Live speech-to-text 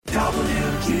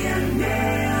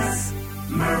WGNS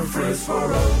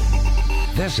Murfreesboro.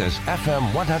 This is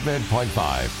FM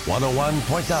 100.5,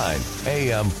 101.9,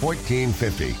 AM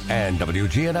 1450, and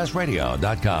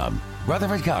WGNSradio.com.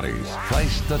 Rutherford County's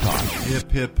place to talk. Hip,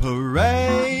 hip,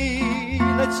 hooray,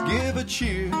 let's give a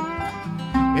cheer.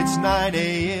 It's 9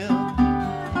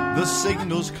 a.m., the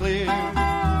signal's clear.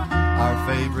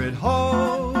 Our favorite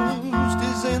host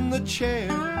is in the chair.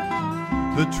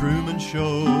 The Truman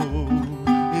Show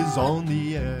is on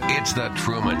the air. It's The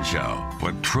Truman Show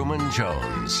with Truman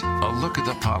Jones. A look at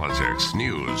the politics,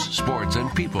 news, sports, and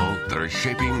people that are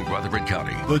shaping Rutherford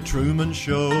County. The Truman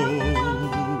Show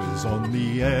is on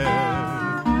the air.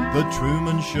 The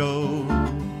Truman Show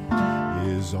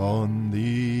is on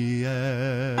the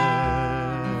air.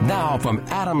 Now from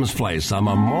Adams Place on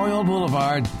Memorial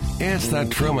Boulevard, it's The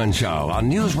Truman Show on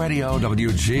News Radio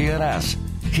WGNS.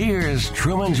 Here's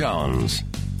Truman Jones.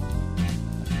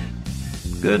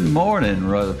 Good morning,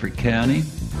 Rutherford County.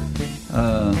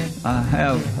 I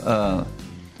have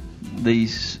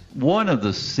one of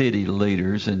the city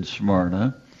leaders in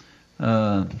Smyrna,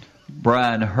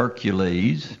 Brian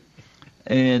Hercules.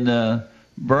 And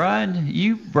Brian,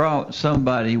 you brought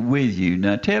somebody with you.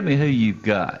 Now tell me who you've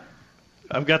got.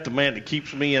 I've got the man that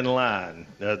keeps me in line.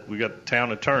 We got the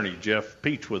town attorney, Jeff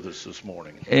Peach, with us this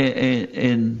morning.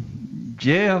 And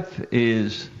Jeff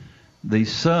is the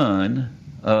son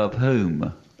of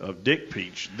whom? Of Dick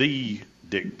Peach, the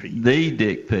Dick Peach. The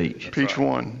Dick Peach. That's Peach right.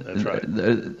 one. That's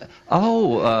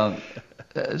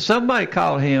right. Somebody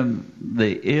called him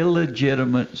the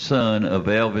illegitimate son of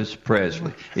Elvis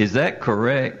Presley. Is that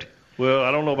correct? Well,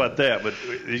 I don't know about that, but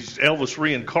he's Elvis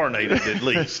reincarnated at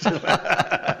least.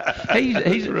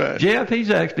 He's right. Jeff.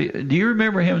 He's actually. Do you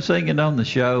remember him singing on the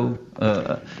show?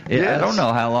 Yes. I don't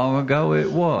know how long ago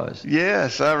it was.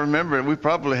 Yes, I remember it. We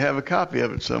probably have a copy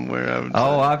of it somewhere. I would say.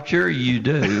 I'm sure you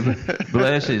do.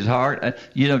 Bless his heart.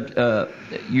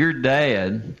 Your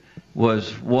dad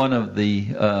was one of the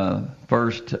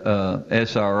first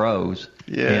SROs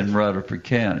in Rutherford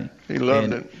County. He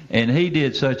loved it. And he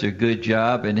did such a good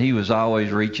job, and he was always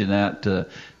reaching out to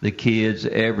the kids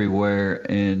everywhere.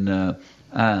 And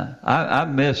I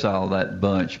miss all that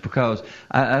bunch because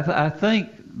I think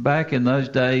back in those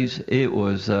days it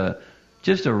was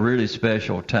just a really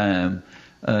special time,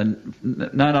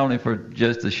 not only for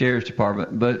just the sheriff's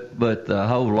department, but the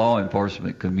whole law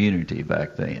enforcement community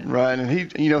back then. Right, and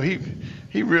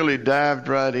he really dived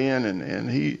right in,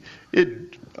 and it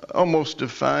almost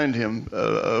defined him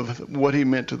of what he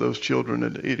meant to those children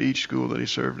at each school that he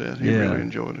served at. He really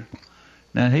enjoyed it.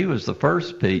 Now, he was the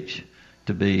first Peach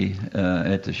to be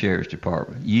at the sheriff's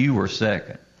department. You were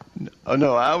second.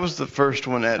 No, I was the first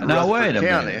one at Rutherford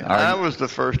County. I was the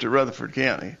first at Rutherford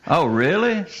County. Oh,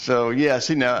 really? So, yeah,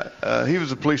 see, now, he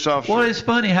was a police officer. Well, it's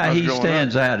funny how he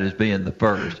stands out as being the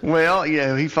first. Well,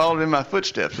 yeah, he followed in my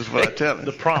footsteps, is what I tell him.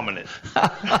 The prominent.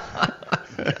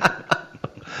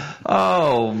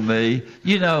 Oh, me.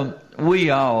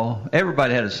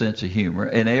 Everybody had a sense of humor,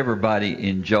 and everybody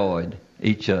enjoyed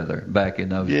each other back in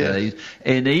those days.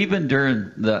 And even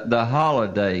during the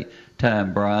holiday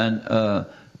time, Brian,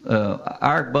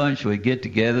 our bunch would get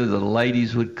together. The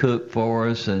ladies would cook for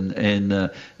us, and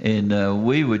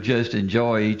we would just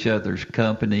enjoy each other's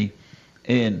company.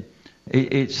 And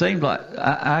it seemed like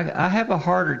I have a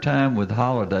harder time with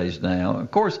holidays now.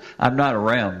 Of course, I'm not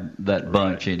around that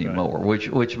bunch anymore,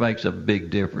 which makes a big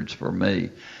difference for me.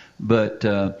 But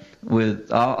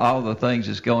with all the things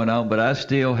that's going on, but I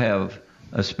still have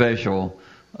a special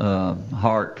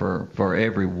heart for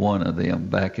every one of them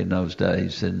back in those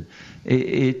days. And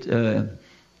it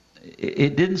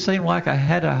didn't seem like I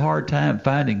had a hard time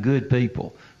finding good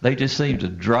people. They just seemed to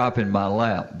drop in my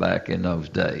lap back in those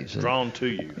days. Drawn to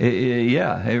you.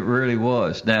 It really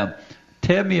was. Now,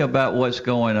 tell me about what's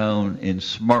going on in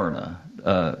Smyrna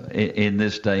in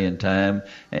this day and time.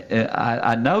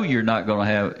 I know you're not going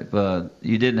to have,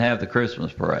 you didn't have the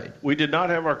Christmas parade. We did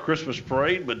not have our Christmas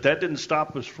parade, but that didn't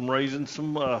stop us from raising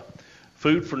some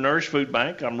food for Nourish Food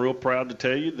Bank. I'm real proud to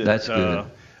tell you that that's good.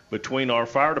 Between our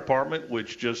fire department,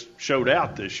 which just showed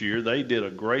out this year, they did a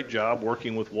great job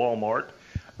working with Walmart.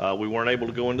 We weren't able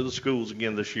to go into the schools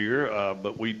again this year,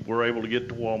 but we were able to get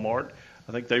to Walmart.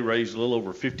 I think they raised a little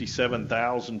over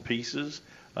 57,000 pieces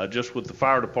just with the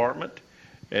fire department.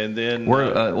 And then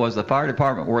was the fire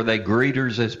department, were they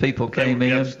greeters as people came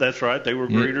in? That's right. They were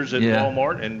greeters at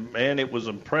Walmart, and man, it was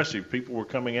impressive. People were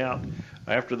coming out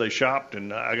after they shopped,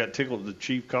 and I got tickled. The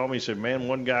chief called me and said, "Man,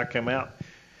 one guy came out.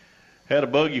 had a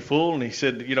buggy full, and he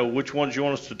said, which ones you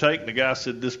want us to take? And the guy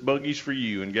said, this buggy's for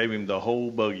you, and gave him the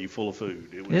whole buggy full of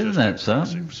food. It was Isn't that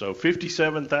something? So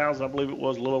 57,000, I believe it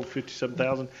was, a little over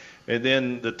 57,000. And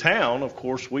then the town, of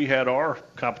course, we had our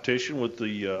competition with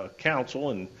the council,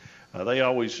 and they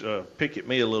always pick at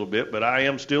me a little bit, but I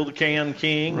am still the can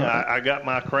king. Right. I got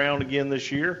my crown again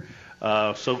this year.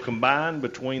 So combined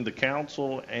between the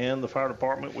council and the fire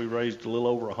department, we raised a little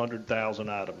over 100,000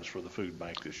 items for the food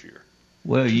bank this year.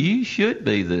 Well, you should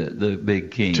be the big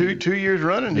king. 2 years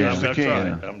running, yeah, he's the king.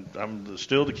 Right. I'm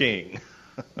still the king.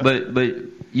 but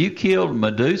you killed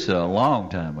Medusa a long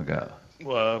time ago.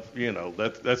 Well,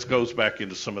 that goes back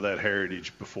into some of that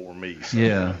heritage before me. So.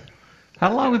 Yeah.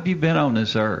 How long have you been on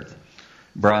this earth,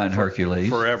 Brian Hercules?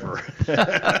 Forever.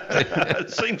 It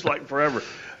seems like forever.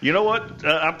 You know what?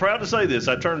 I'm proud to say this.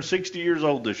 I turned 60 years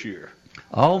old this year.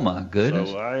 Oh my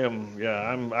goodness! So I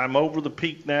am. I'm over the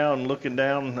peak now and looking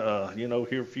down.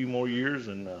 Here a few more years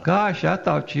and. Gosh, I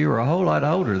thought you were a whole lot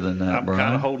older than that, I'm Brian.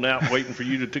 kind of holding out, waiting for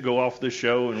you to go off this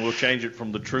show, and we'll change it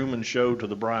from the Truman Show to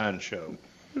the Brian Show.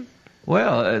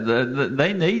 Well,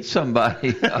 they need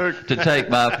somebody to take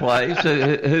my place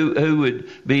who would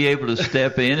be able to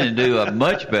step in and do a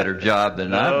much better job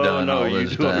than I've done all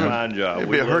this time. No, you do a fine job.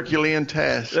 It'd be a Herculean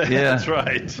task. Yeah, that's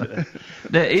right.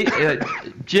 Now,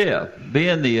 Jeff,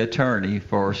 being the attorney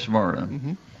for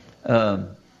Smyrna,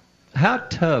 how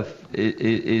tough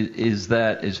is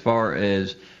that as far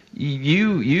as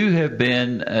you have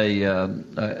been a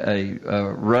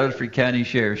Rutherford County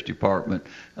Sheriff's Department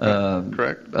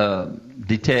correct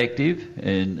detective,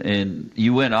 and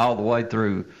you went all the way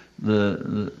through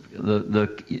the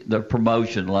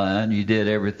promotion line. You did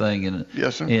everything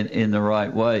in the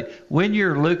right way. When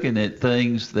you're looking at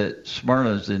things that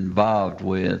Smyrna's involved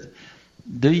with,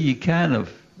 do you kind of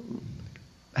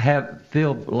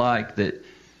feel like that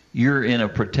you're in a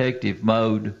protective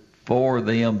mode for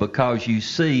them because you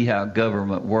see how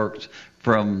government works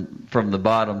from the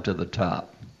bottom to the top?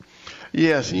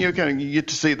 Yes, and you get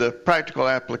to see the practical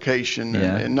application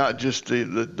and not just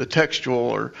the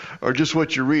textual or just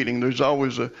what you're reading. There's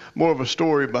always more of a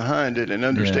story behind it and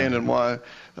understanding why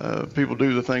people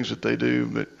do the things that they do.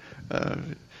 But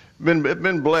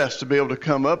been blessed to be able to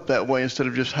come up that way instead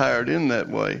of just hired in that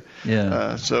way.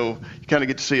 Yeah. So you kind of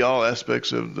get to see all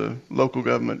aspects of the local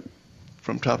government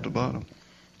from top to bottom.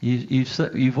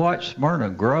 You've watched Smyrna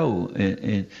grow,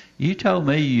 and you told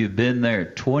me you've been there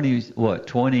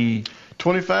 25 years.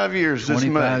 25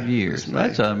 years.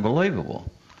 That's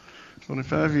unbelievable.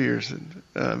 25 years.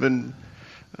 I've been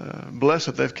blessed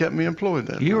that they've kept me employed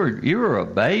that long. You were a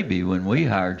baby when we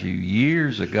hired you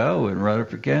years ago in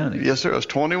Rutherford County. Yes, sir. I was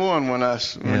 21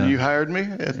 when you hired me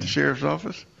at the sheriff's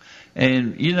office.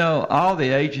 And all the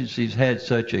agencies had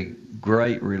such a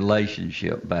great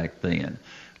relationship back then.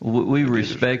 We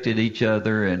respected each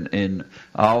other, and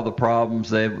all the problems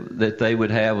that they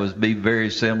would have was be very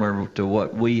similar to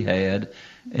what we had.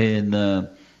 And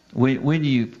when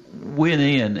you went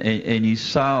in and you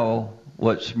saw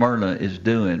what Smyrna is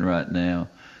doing right now,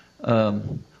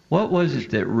 what was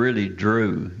it that really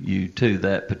drew you to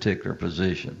that particular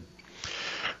position?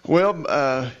 Well,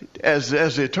 as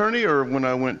the attorney, or when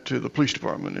I went to the police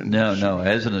department? No,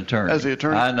 as an attorney. As the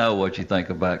attorney? I know what you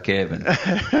think about Kevin.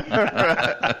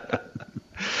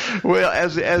 Well,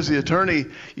 as the attorney,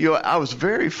 I was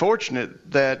very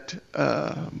fortunate that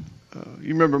you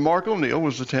remember Mark O'Neill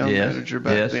was the town manager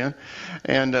back then,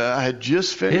 and I had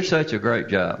just finished. It's such a great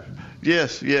job.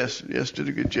 Yes, did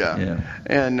a good job. Yeah.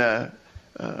 And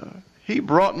he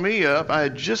brought me up. I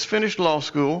had just finished law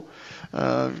school.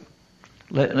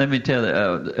 Let me tell you,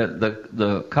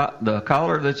 the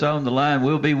caller that's on the line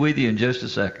will be with you in just a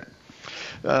second.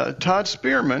 Todd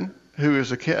Spearman, who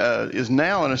is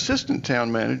now an assistant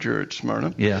town manager at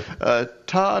Smyrna. Yeah.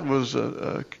 Todd was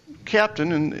a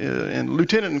captain and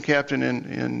lieutenant and captain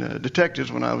in detectives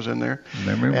when I was in there.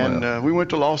 And we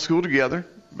went to law school together,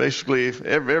 basically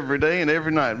every day and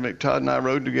every night. Todd and I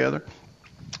rode together.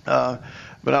 But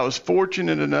I was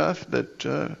fortunate enough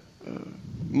that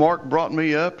Mark brought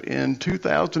me up in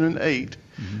 2008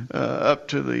 up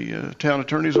to the town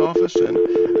attorney's office, and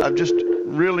I've just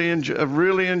really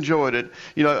enjoyed it.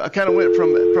 I kind of went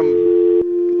from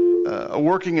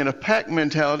working in a pack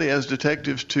mentality as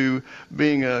detectives to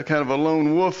being a kind of a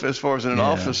lone wolf as far as in an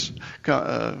office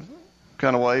kind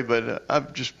of way, but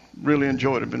I've just really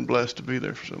enjoyed it. Been blessed to be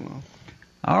there for so long.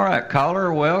 All right,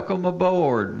 caller, welcome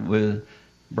aboard with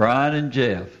Brian and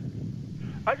Jeff.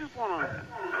 I just want to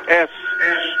ask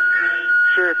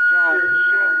Sheriff Jones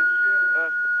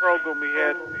the program we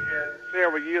had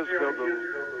several years ago,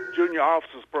 the junior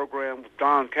officers program with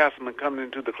Don Castleman coming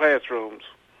into the classrooms.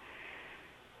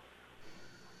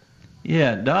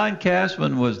 Yeah, Don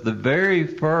Castman was the very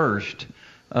first.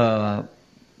 I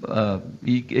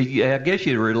guess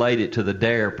you'd relate it to the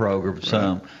DARE program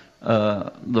some,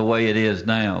 the way it is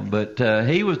now. But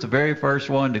he was the very first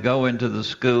one to go into the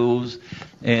schools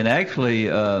and actually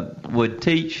would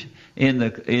teach in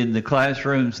the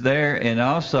classrooms there, and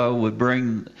also would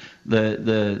bring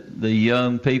the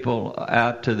young people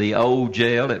out to the old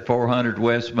jail at 400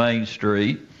 West Main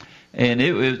Street. And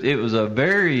it was a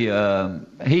very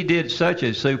he did such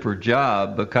a super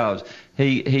job because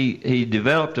he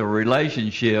developed a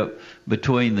relationship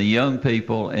between the young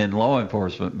people and law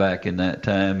enforcement back in that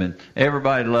time, and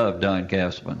everybody loved Don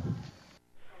Castman.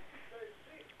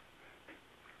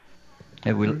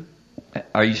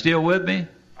 Are you still with me?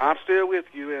 I'm still with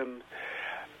you. And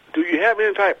do you have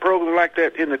any type of program like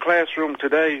that in the classroom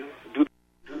today?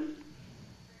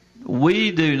 We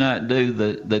do not do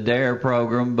the DARE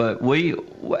program, but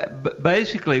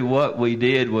basically what we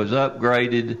did was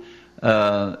upgraded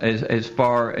as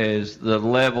far as the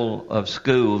level of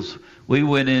schools. We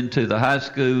went into the high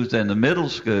schools and the middle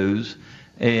schools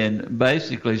and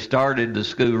basically started the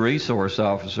school resource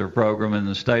officer program in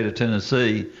the state of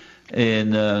Tennessee,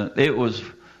 and it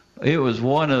was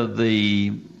one of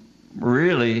the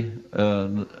really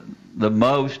the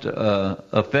most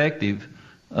effective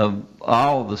of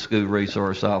all the school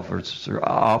resource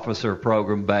officer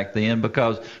program back then,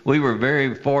 because we were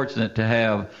very fortunate to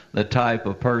have the type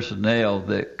of personnel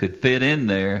that could fit in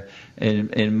there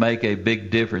and make a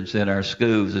big difference in our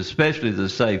schools, especially the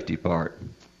safety part.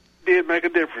 It did make a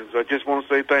difference. I just want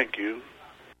to say thank you.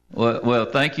 Well,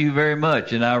 thank you very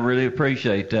much, and I really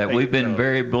appreciate that. We've been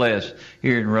very blessed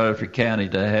here in Rutherford County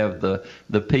to have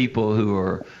the people who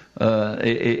are,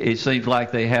 it seems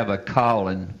like they have a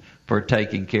calling for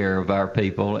taking care of our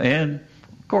people, and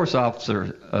of course,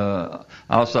 officers,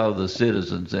 also the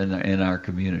citizens in our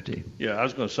community. Yeah, I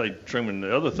was going to say, Truman,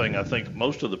 the other thing, I think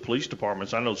most of the police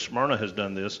departments, I know Smyrna has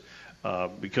done this,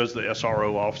 because the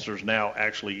SRO officers now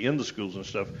actually in the schools and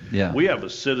stuff. Yeah. We have a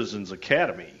Citizens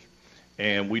Academy,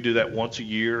 and we do that once a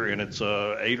year, and it's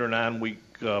a 8 or 9 week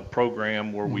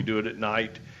program where we do it at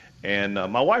night. And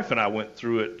my wife and I went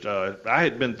through it. I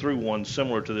had been through one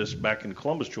similar to this back in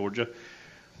Columbus, Georgia.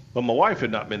 But my wife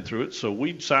had not been through it, so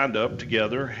we signed up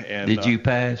together. And did you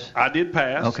pass? I did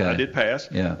pass. Okay. I did pass.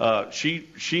 Yeah.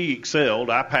 She excelled.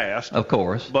 I passed. Of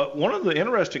course. But one of the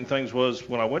interesting things was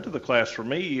when I went to the class, for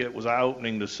me, it was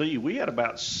eye-opening to see we had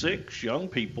about 6 young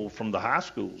people from the high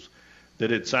schools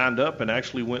that had signed up and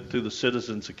actually went through the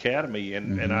Citizens Academy.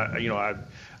 And, and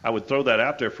I would throw that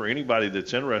out there for anybody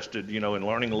that's interested, in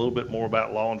learning a little bit more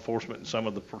about law enforcement and some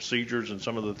of the procedures and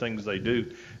some of the things they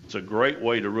do. It's a great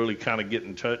way to really kind of get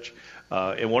in touch.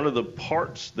 And one of the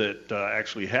parts that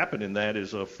actually happened in that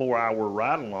is a 4-hour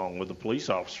ride-along with a police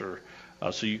officer,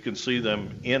 so you can see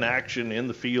them in action in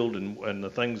the field and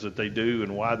the things that they do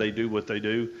and why they do what they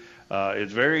do.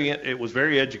 It was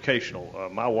very educational.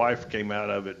 My wife came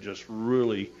out of it just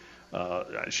really.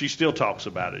 She still talks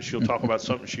about it. She'll talk about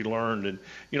something she learned, and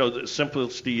the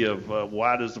simplicity of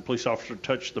why does the police officer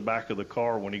touch the back of the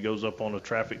car when he goes up on a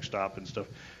traffic stop and stuff,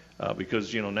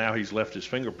 because now he's left his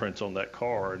fingerprints on that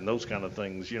car and those kind of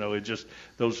things. It just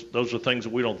those are things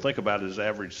that we don't think about as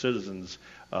average citizens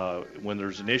when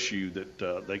there's an issue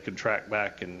that they can track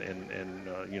back and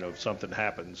if something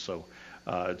happens. So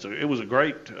it was a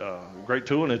great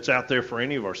tool, and it's out there for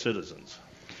any of our citizens.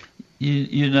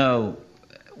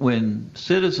 When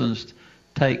citizens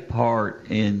take part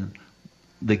in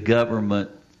the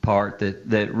government part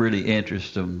that really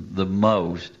interests them the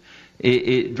most,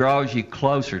 it draws you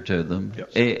closer to them.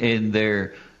 Yes. And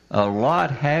they're a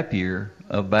lot happier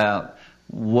about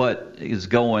what is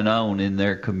going on in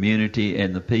their community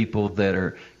and the people that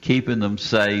are keeping them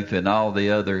safe and all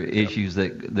the other issues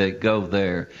that go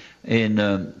there. And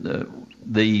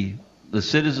the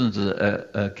Citizens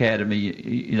Academy,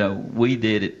 we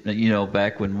did it,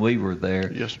 back when we were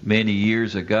there many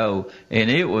years ago,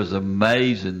 and it was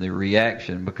amazing, the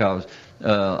reaction, because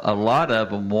a lot of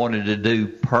them wanted to do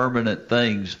permanent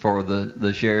things for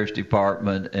the sheriff's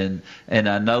department, and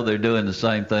I know they're doing the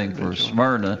same thing for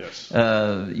Smyrna. Yes.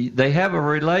 They have a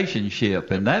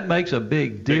relationship, and that makes a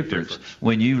big difference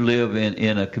when you live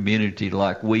in a community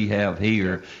like we have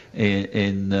here,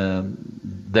 and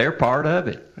they're part of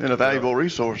it. And a valuable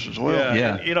resource as well.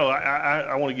 Yeah. And,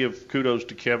 I want to give kudos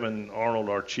to Kevin Arnold,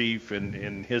 our chief,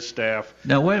 and his staff.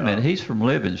 Now, wait a minute. He's from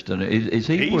Livingston. Is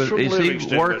he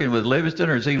working with Livingston,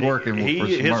 or is he working for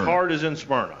Smyrna? His heart is in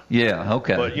Smyrna. Yeah,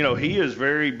 okay. But, he is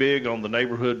very big on the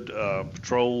neighborhood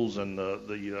patrols and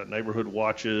the neighborhood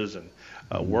watches and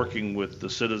working with the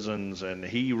citizens, and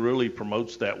he really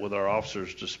promotes that with our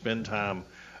officers to spend time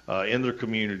in their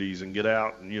communities and get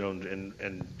out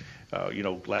and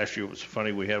last year it was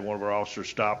funny. We had one of our officers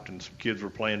stopped and some kids were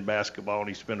playing basketball and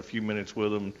he spent a few minutes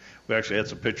with them. We actually had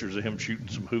some pictures of him shooting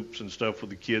some hoops and stuff with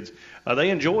the kids. They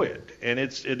enjoy it, and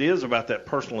it is about that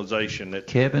personalization. That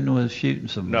Kevin was shooting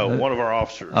some. No, one of our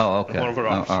officers. Oh, okay. One of our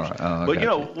officers. All right.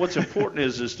 Oh, but what's important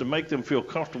is to make them feel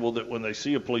comfortable that when they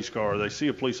see a police car or they see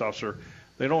a police officer,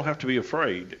 they don't have to be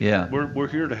afraid. Yeah. We're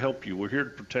here to help you. We're here to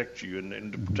protect you,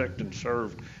 and to protect and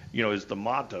serve, is the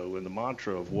motto and the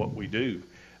mantra of what we do.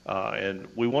 And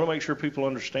we want to make sure people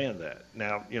understand that.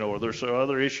 Now, are there some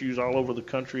other issues all over the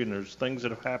country and there's things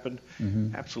that have happened?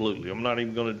 Mm-hmm. Absolutely. I'm not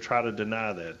even going to try to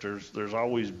deny that. There's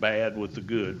always bad with the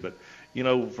good. But,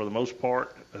 for the most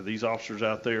part, these officers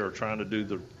out there are trying to do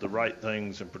the right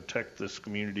things and protect this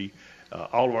community,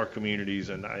 all of our communities.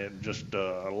 And I just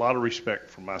a lot of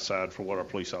respect from my side for what our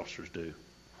police officers do.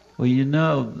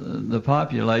 Well, the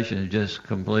population has just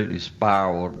completely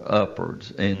spiraled upwards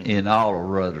in all of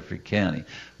Rutherford County.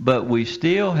 But we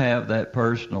still have that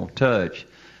personal touch.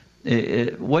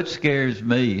 What scares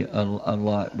me a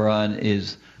lot, Brian,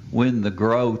 is when the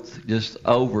growth just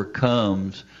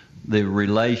overcomes the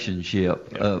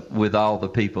relationship with all the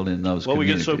people in those communities. Well, we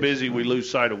get so busy we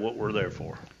lose sight of what we're there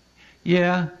for.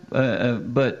 Yeah,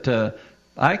 but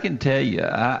I can tell you,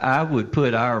 I would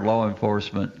put our law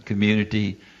enforcement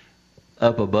community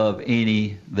up above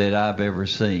any that I've ever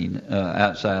seen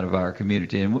outside of our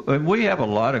community. And we have a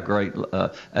lot of great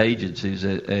agencies,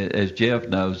 as Jeff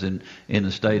knows, in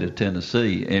the state of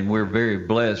Tennessee, and we're very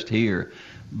blessed here.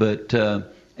 But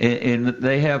and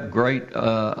they have great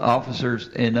officers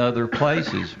in other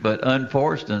places, but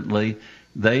unfortunately,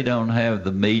 they don't have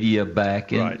the media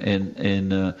backing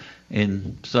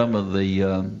and some of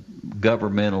the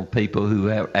governmental people who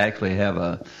actually have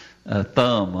a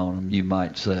thumb on them, you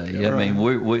might say. Yeah, right. I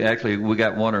mean, we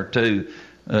got one or two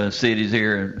cities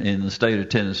here in the state of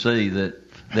Tennessee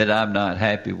that I'm not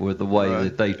happy with the way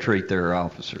that they treat their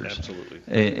officers. Absolutely.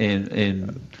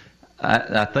 And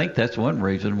I think that's one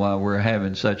reason why we're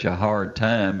having such a hard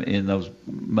time in those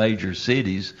major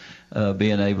cities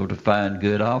being able to find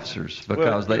good officers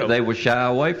because they will shy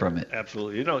away from it.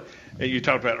 Absolutely. And you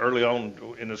talked about early on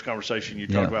in this conversation, you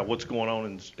talked about what's going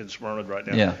on in Smyrna right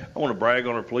now. Yeah. I want to brag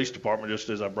on our police department just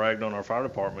as I bragged on our fire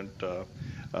department.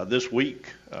 This week,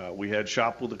 we had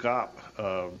Shop with a Cop,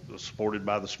 supported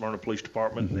by the Smyrna Police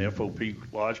Department and the FOP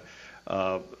Lodge.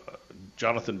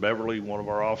 Jonathan Beverly, one of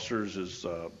our officers, has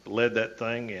led that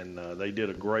thing, and they did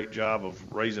a great job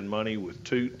of raising money with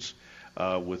Toots,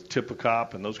 with Tip a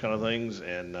Cop and those kind of things.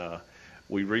 And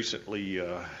we recently,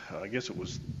 I guess it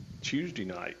was Tuesday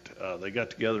night, they got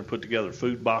together and put together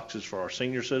food boxes for our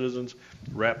senior citizens,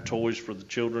 wrapped toys for the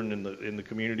children in the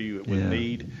community with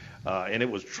need, and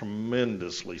it was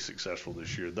tremendously successful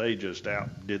this year. They just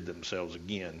outdid themselves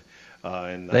again.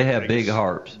 And they have big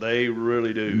hearts. They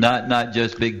really do. Not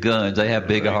just big guns. They have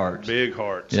big hearts. Big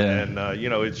hearts. Yeah. And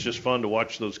it's just fun to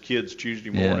watch those kids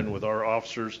Tuesday morning with our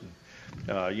officers.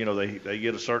 They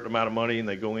get a certain amount of money and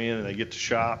they go in and they get to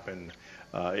shop, and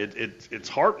it's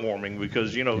heartwarming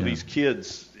because these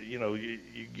kids.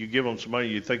 You give them some money,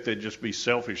 you think they'd just be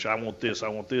selfish. I want this,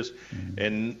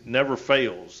 and never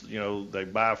fails. They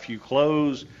buy a few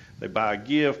clothes, they buy a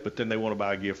gift, but then they want to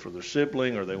buy a gift for their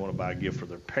sibling, or they want to buy a gift for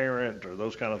their parent, or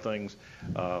those kind of things.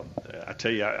 I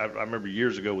tell you, I remember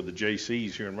years ago with the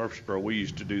JCs here in Murfreesboro, we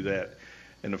used to do that.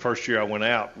 And the first year I went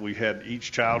out, we had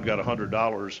each child got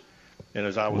 $100. And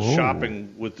as I was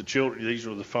shopping with the children, these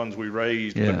were the funds we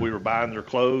raised, but we were buying their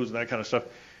clothes and that kind of stuff.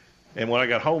 And when I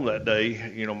got home that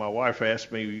day, my wife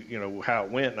asked me, how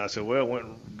it went, and I said, well, it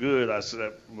went good. I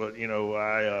said, but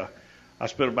I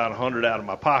spent about $100 out of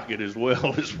my pocket as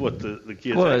well as what the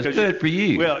kids. Well, it's good for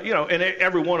you. Well, and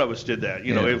every one of us did that.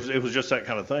 It was just that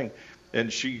kind of thing.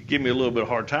 And she gave me a little bit of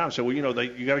a hard time. Said, well,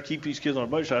 you got to keep these kids on a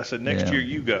budget. I said, next year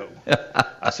you go.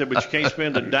 I said, but you can't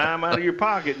spend a dime out of your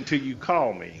pocket until you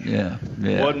call me. Yeah.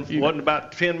 Wasn't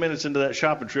about 10 minutes into that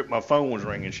shopping trip, my phone was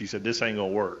ringing. She said, this ain't gonna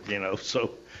work.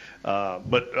 So.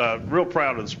 But real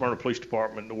proud of the Smyrna Police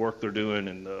Department, the work they're doing,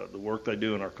 and the work they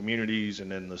do in our communities, and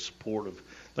then the support of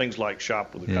things like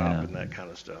Shop with a Cop and that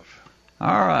kind of stuff.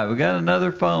 All right, we got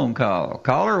another phone call.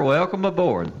 Caller, welcome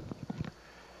aboard.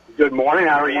 Good morning.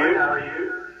 How are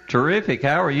you? Terrific.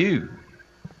 How are you?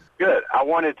 Good. I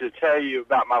wanted to tell you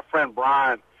about my friend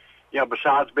Brian.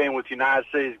 Besides being with United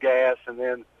Cities Gas and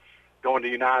then going to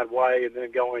United Way and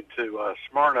then going to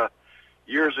Smyrna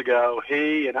years ago,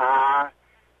 he and I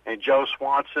and Joe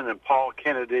Swanson and Paul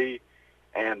Kennedy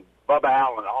and Bubba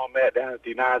Allen all met down at the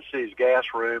United Cities Gas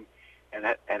Room and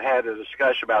had a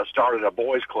discussion about starting a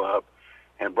boys club.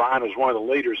 And Brian was one of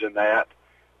the leaders in that.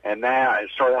 and now it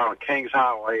started out on Kings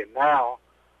Highway, and now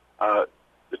the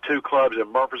two clubs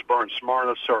in Murfreesboro and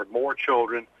Smyrna serve more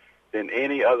children than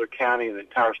any other county in the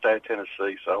entire state of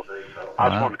Tennessee. So I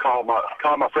just wanted to call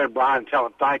my friend Brian and tell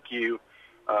him thank you.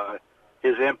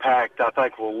 His impact, I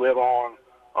think, will live on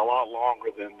a lot longer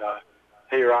than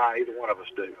he or I, either one of us,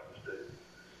 do.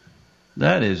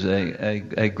 That is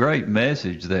a great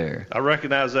message there. I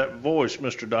recognize that voice,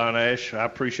 Mr. Don Ash. I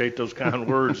appreciate those kind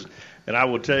words. And I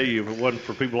will tell you, if it wasn't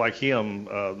for people like him,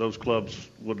 those clubs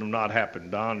would have not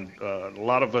happened. Don, a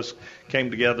lot of us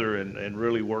came together and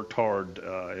really worked hard,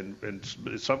 and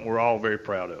it's something we're all very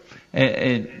proud of.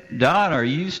 And Don, are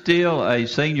you still a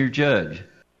senior judge?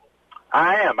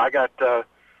 I am. I got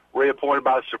reappointed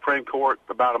by the Supreme Court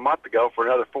about a month ago for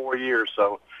another 4 years.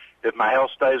 So if my health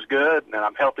stays good, and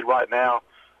I'm healthy right now,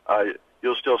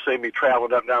 you'll still see me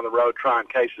traveling up and down the road trying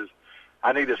cases.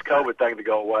 I need this COVID thing to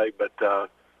go away, but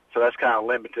so that's kind of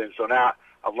limited. So now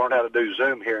I've learned how to do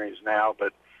Zoom hearings now.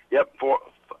 But, yep,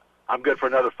 I'm good for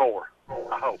another 4,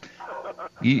 I hope.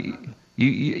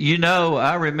 You know,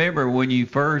 I remember when you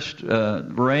first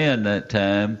ran that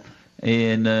time,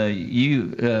 and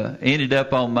you ended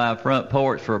up on my front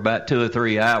porch for about 2 or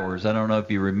 3 hours. I don't know if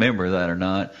you remember that or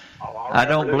not. I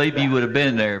don't believe you would have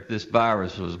been there if this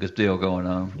virus was still going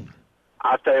on.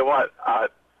 I'll tell you what, I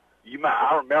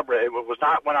remember it was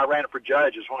not when I ran for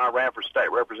judge, it was when I ran for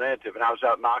state representative, and I was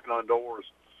out knocking on doors.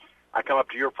 I come up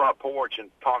to your front porch and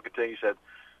talking to you. He said,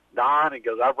 Don, he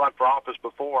goes, I've run for office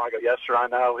before. I go, yes, sir, I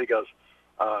know. He goes,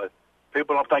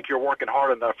 people don't think you're working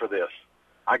hard enough for this.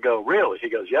 I go, really? He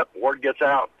goes, yep, word gets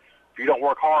out. If you don't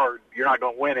work hard, you're not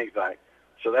going to win anything.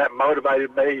 So that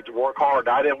motivated me to work hard.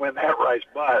 I didn't win that race,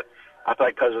 but I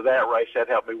think because of that race, that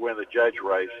helped me win the judge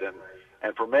race.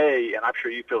 And for me, and I'm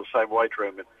sure you feel the same way,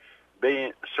 Truman,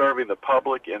 serving the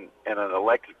public in an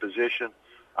elected position,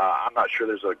 I'm not sure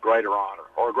there's a greater honor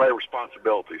or a greater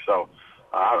responsibility. So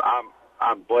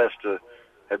I'm blessed to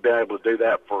have been able to do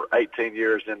that for 18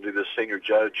 years and do this senior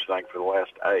judge thing for the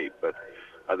last 8. But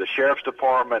the sheriff's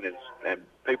department and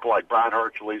people like Brian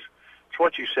Hercules, it's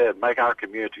what you said, make our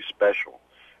community special.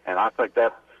 And I think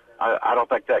that I don't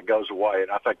think that goes away,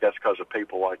 and I think that's because of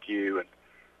people like you and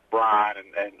Brian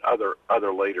and other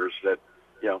leaders that,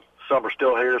 you know, some are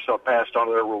still here, some passed on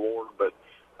to their reward, but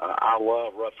I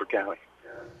love Rutherford County.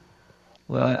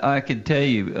 Well, I can tell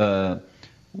you,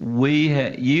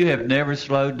 you have never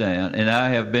slowed down, and I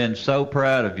have been so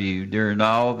proud of you during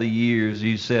all the years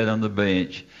you sat on the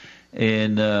bench,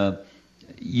 and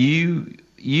you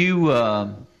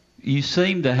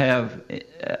seem to have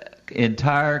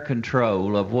entire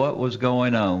control of what was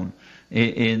going on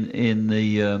in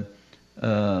the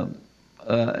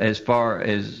as far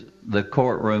as the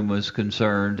courtroom was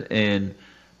concerned, and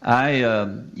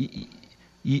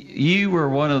you were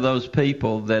one of those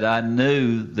people that I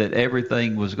knew that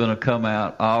everything was going to come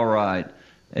out all right.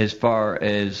 As far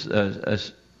as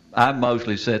I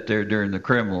mostly sat there during the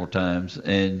criminal times,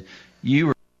 and you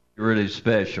were really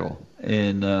special,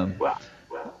 and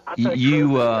you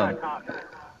were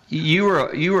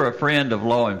a friend of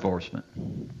law enforcement.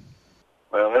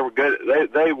 Well, they were good.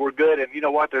 They were good, and you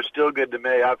know what? They're still good to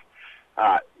me. I've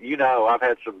had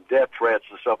some death threats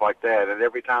and stuff like that, and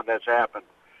every time that's happened,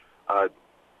 the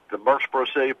Murfreesboro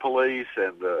City Police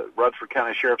and the Rutherford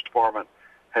County Sheriff's Department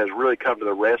has really come to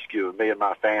the rescue of me and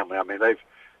my family. I mean,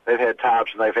 they've had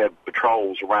times and they've had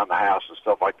patrols around the house and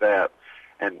stuff like that,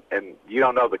 and you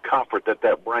don't know the comfort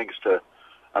that brings to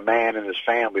a man and his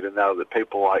family to know that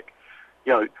people like,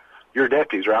 you know, your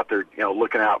deputies are out there, you know,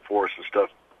 looking out for us and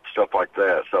stuff like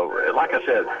that. So, like I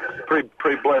said, pretty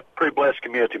blessed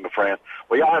community, my friend.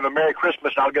 Well, y'all have a Merry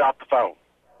Christmas, and I'll get off the phone.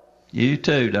 You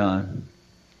too, Don.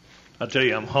 I tell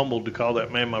you, I'm humbled to call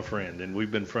that man my friend, and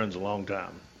we've been friends a long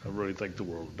time. I really think the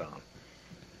world of Don.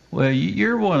 Well,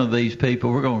 you're one of these people.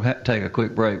 We're going to take a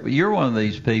quick break, but you're one of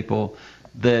these people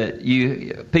that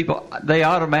they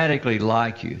automatically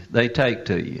like you. They take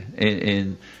to you,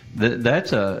 and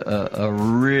that's a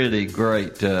really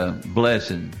great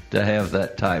blessing to have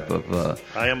that type of.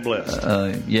 I am blessed.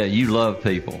 Yeah, you love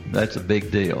people. That's a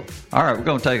big deal. All right, we're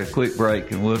going to take a quick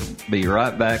break, and we'll be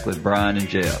right back with Brian and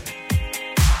Jeff.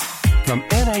 From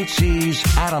NHC's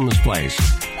Adams Place,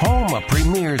 home of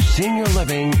premier senior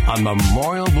living on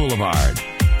Memorial Boulevard,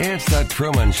 it's The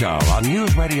Truman Show on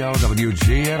News Radio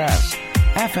WGNS,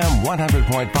 FM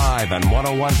 100.5 and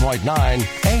 101.9,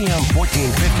 AM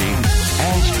 1450,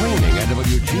 and streaming at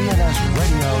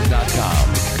WGNSradio.com.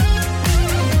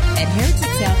 At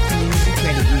Heritage South Community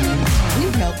Credit Union, we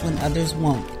help when others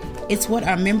won't. It's what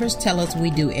our members tell us we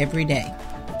do every day.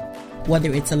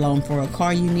 Whether it's a loan for a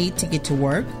car you need to get to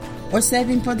work or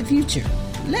saving for the future,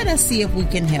 let us see if we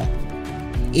can help.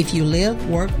 If you live,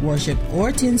 work, worship, or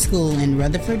attend school in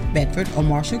Rutherford, Bedford, or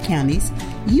Marshall counties,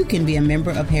 you can be a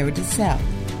member of Heritage South.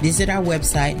 Visit our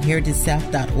website,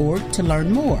 heritagesouth.org, to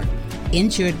learn more.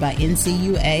 Insured by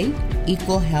NCUA,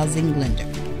 Equal Housing Lender.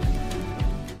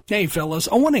 Hey fellas,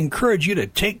 I want to encourage you to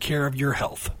take care of your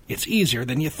health. It's easier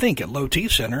than you think at Low T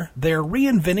Center. They're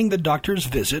reinventing the doctor's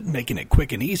visit, making it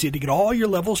quick and easy to get all your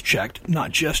levels checked,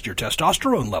 not just your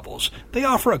testosterone levels. They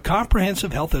offer a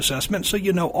comprehensive health assessment so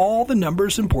you know all the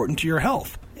numbers important to your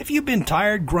health. If you've been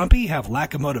tired, grumpy, have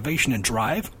lack of motivation and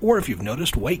drive, or if you've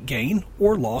noticed weight gain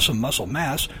or loss of muscle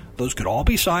mass, those could all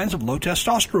be signs of low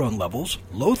testosterone levels,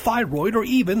 low thyroid, or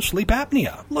even sleep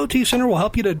apnea. Low T Center will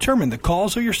help you determine the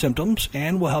cause of your symptoms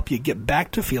and will help you get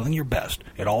back to feeling your best.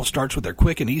 It all starts with their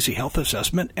quick and easy health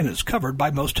assessment and is covered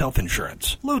by most health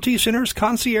insurance. Low T Center's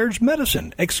concierge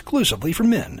medicine, exclusively for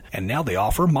men, and now they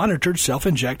offer monitored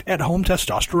self-inject at-home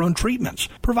testosterone treatments,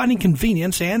 providing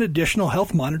convenience and additional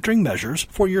health monitoring measures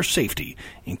for your safety,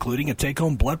 including a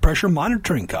take-home blood pressure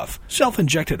monitoring cuff.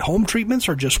 Self-injected home treatments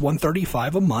are just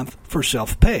 $135 a month for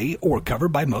self-pay or covered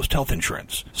by most health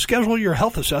insurance. Schedule your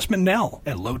health assessment now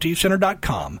at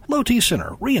lowtcenter.com. Low T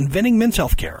Center, reinventing men's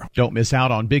health care. Don't miss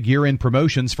out on big year-end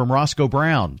promotions from Roscoe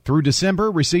Brown. Through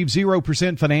December, receive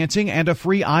 0% financing and a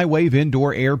free iWave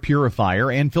indoor air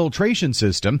purifier and filtration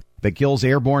system that kills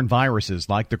airborne viruses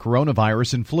like the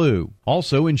coronavirus and flu.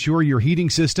 Also, ensure your heating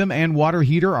system and water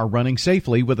heater are running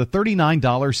safely with a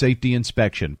 $39 safety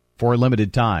inspection for a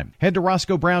limited time. Head to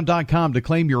RoscoeBrown.com to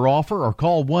claim your offer or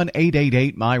call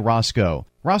 1-888-MY-ROSCOE.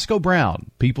 Roscoe Brown,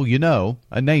 people you know,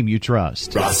 a name you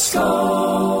trust.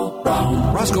 Roscoe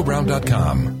Brown.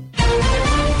 RoscoeBrown.com.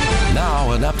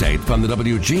 Now an update from the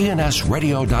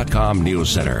WGNSradio.com News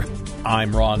Center.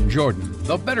 I'm Ron Jordan.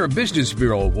 The Better Business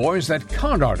Bureau warns that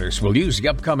con artists will use the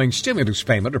upcoming stimulus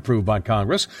payment approved by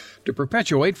Congress to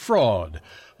perpetuate fraud.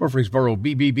 Murfreesboro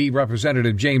BBB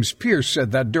Representative James Pierce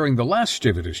said that during the last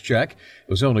stimulus check, it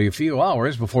was only a few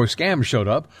hours before scams showed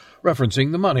up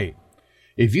referencing the money.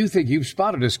 If you think you've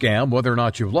spotted a scam, whether or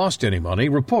not you've lost any money,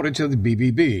 report it to the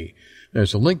BBB.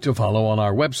 There's a link to follow on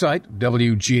our website,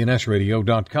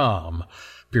 WGNSradio.com.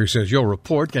 Pierce says your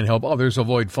report can help others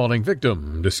avoid falling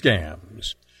victim to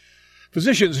scams.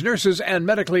 Physicians, nurses, and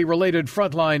medically related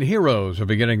frontline heroes are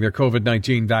beginning their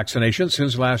COVID-19 vaccination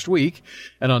since last week.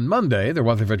 And on Monday, the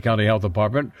Rutherford County Health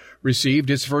Department received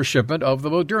its first shipment of the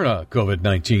Moderna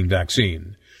COVID-19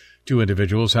 vaccine. 2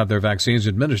 individuals had their vaccines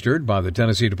administered by the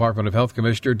Tennessee Department of Health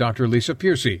Commissioner Dr. Lisa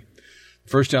Piercy.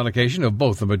 First allocation of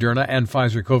both the Moderna and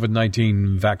Pfizer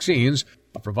COVID-19 vaccines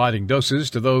are providing doses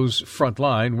to those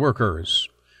frontline workers.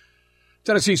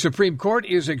 Tennessee Supreme Court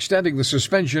is extending the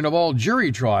suspension of all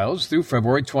jury trials through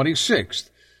February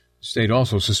 26th. The state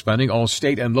also suspending all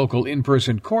state and local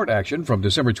in-person court action from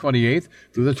December 28th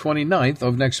through the 29th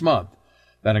of next month.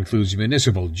 That includes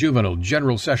municipal, juvenile,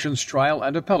 general sessions, trial,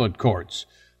 and appellate courts.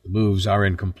 The moves are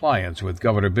in compliance with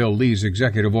Governor Bill Lee's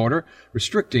executive order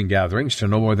restricting gatherings to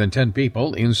no more than 10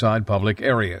 people inside public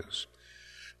areas.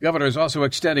 The governor is also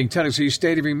extending Tennessee's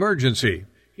state of emergency.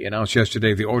 He announced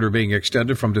yesterday the order being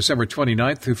extended from December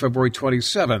 29th through February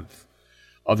 27th.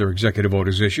 Other executive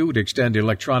orders issued extend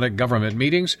electronic government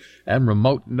meetings and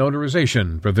remote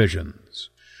notarization provisions.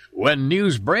 When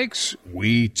news breaks,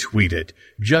 we tweet it.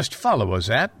 Just follow us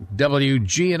at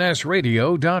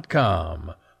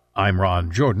WGNSradio.com. I'm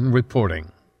Ron Jordan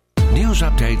reporting. News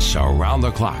updates around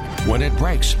the clock, when it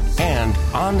breaks, and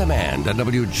on demand at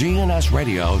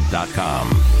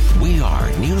WGNSradio.com. We are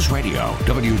News Radio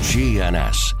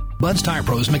WGNS. Bud's Tire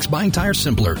Pros makes buying tires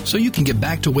simpler so you can get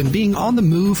back to when being on the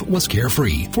move was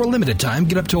carefree. For a limited time,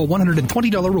 get up to a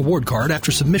 $120 reward card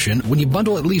after submission when you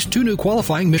bundle at least 2 new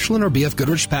qualifying Michelin or BF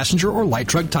Goodrich passenger or light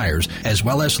truck tires, as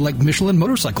well as select Michelin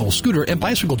motorcycle, scooter, and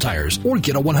bicycle tires. Or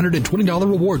get a $120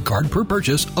 reward card per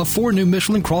purchase of 4 new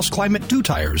Michelin Cross Climate 2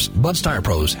 tires. Bud's Tire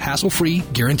Pros, hassle-free,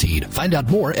 guaranteed. Find out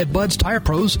more at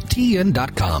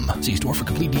Bud'sTirePros.TN.com. See store for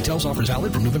complete details. Offers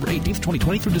valid from November 18th,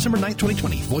 2020 through December 9th,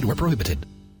 2020. Void where prohibited.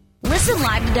 Listen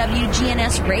live to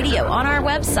WGNS Radio on our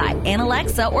website and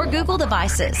Alexa or Google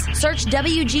devices. Search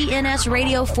WGNS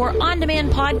Radio for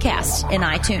on-demand podcasts in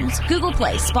iTunes, Google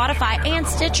Play, Spotify, and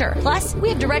Stitcher. Plus, we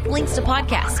have direct links to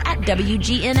podcasts at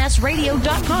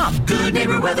WGNSradio.com. Good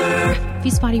neighbor weather. A few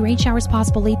spotty rain showers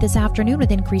possible late this afternoon with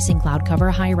increasing cloud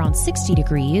cover, high around 60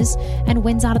 degrees, and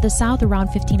winds out of the south around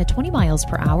 15 to 20 miles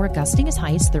per hour, gusting as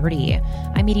high as 30.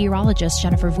 I'm meteorologist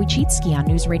Jennifer Wojcicki on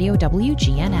News Radio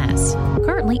WGNS.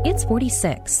 Currently, it's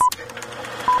 46.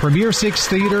 Premier Six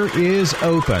Theater is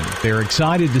open. They're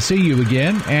excited to see you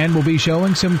again and will be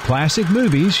showing some classic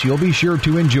movies you'll be sure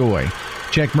to enjoy.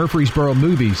 Check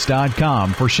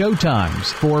MurfreesboroMovies.com for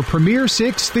showtimes for Premier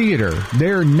Six Theater.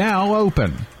 They're now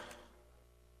open.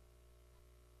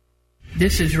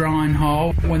 This is Ron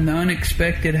Hall. When the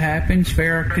unexpected happens,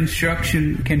 Farrah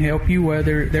Construction can help you,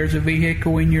 whether there's a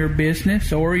vehicle in your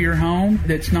business or your home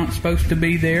that's not supposed to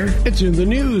be there. It's in the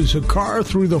news, a car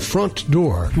through the front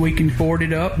door. We can board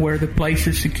it up where the place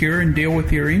is secure and deal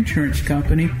with your insurance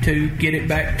company to get it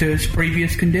back to its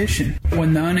previous condition.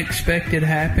 When the unexpected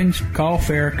happens, call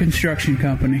Farrah Construction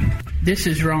Company. This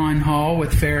is Ron Hall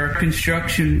with Farrah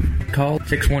Construction. Call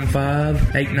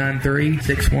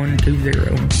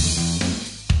 615-893-6120.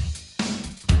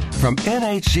 From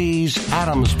NHC's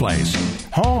Adams Place,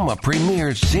 home of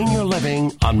premier senior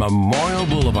living on Memorial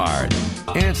Boulevard.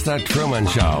 It's The Truman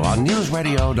Show on News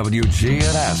Radio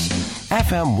WGNS,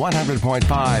 FM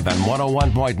 100.5 and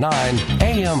 101.9,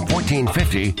 AM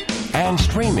 1450, and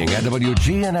streaming at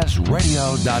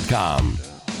WGNSradio.com.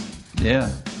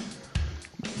 Yeah.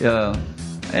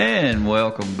 And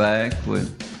welcome back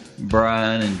with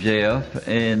Brian and Jeff.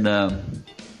 And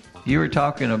you were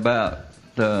talking about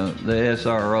the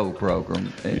SRO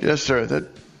program. Yes, sir.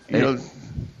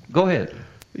 Go ahead.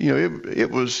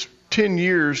 It was 10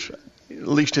 years, at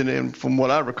least from what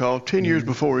I recall, 10 years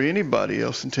before anybody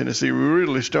else in Tennessee. We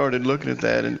really started looking at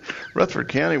that, and Rutherford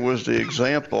County was the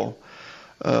example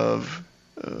of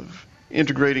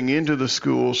integrating into the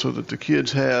school so that the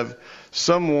kids have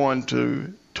someone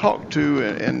to talk to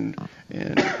and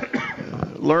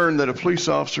learn that a police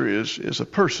officer is a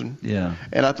person. Yeah.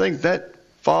 And I think that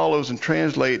follows and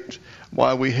translates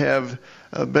why we have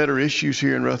better issues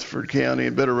here in Rutherford County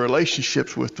and better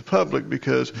relationships with the public,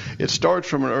 because it starts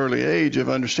from an early age of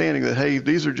understanding that, hey,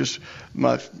 these are just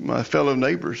my fellow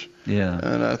neighbors. Yeah.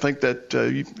 And I think that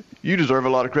you deserve a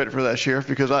lot of credit for that, Sheriff,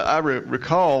 because I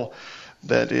recall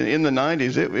that in the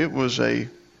 90s it was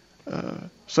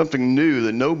something new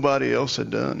that nobody else had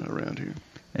done around here.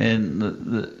 And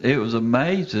it was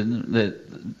amazing that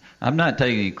I'm not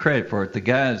taking any credit for it. The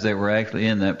guys that were actually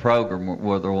in that program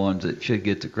were the ones that should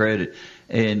get the credit.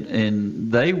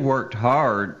 And they worked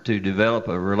hard to develop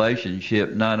a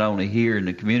relationship not only here in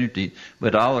the community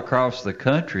but all across the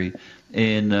country.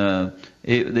 And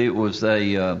it was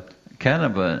a kind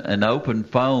of an open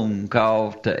phone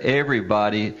call to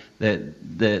everybody that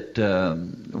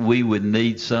we would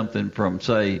need something from,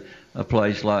 say, a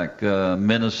place like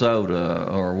Minnesota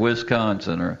or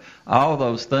Wisconsin or all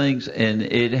those things. And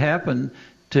it happened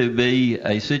to be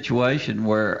a situation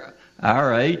where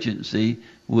our agency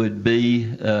would be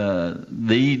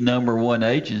the number one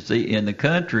agency in the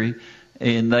country,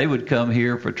 and they would come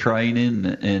here for training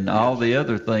and all the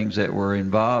other things that were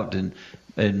involved in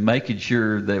making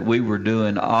sure that we were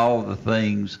doing all the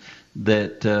things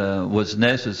that was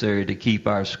necessary to keep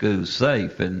our schools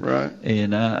safe. And right.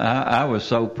 And I was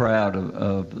so proud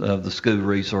of the School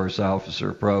Resource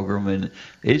Officer program, and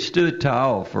it stood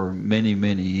tall for many,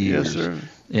 many years. Yes, sir.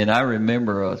 And I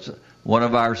remember one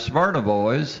of our Smyrna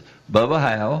boys, Bubba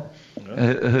Howe,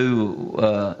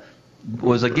 who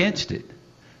was against it.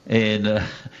 And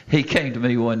he came to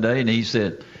me one day and he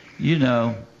said,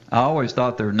 I always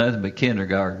thought there were nothing but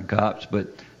kindergarten cops, but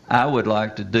I would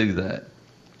like to do that.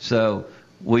 So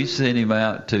we sent him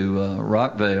out to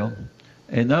Rockville,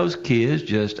 and those kids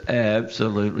just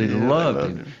absolutely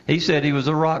loved him. He said he was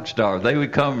a rock star. They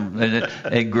would come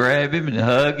and grab him and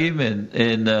hug him,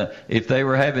 and if they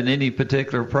were having any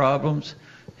particular problems,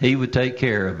 he would take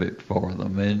care of it for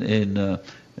them, and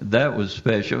that was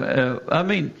special.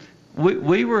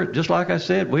 We were, just like I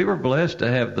said, we were blessed to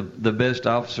have the best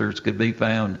officers could be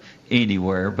found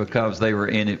anywhere because they were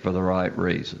in it for the right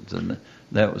reasons, and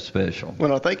that was special.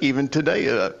 Well, I think even today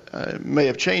it may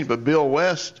have changed, but Bill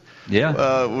West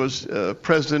was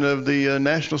president of the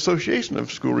National Association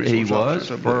of School Resource Officers.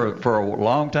 He was for a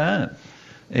long time.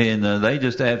 And they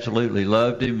just absolutely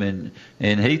loved him,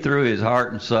 and he threw his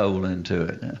heart and soul into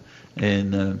it.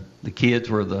 And the kids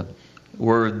were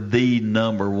the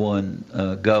number one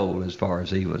goal as far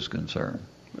as he was concerned.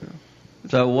 Yeah.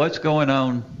 So what's going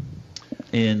on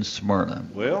in Smyrna?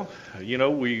 Well,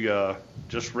 we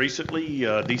just recently,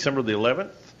 December the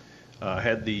 11th,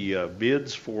 had the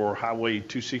bids for Highway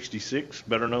 266,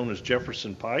 better known as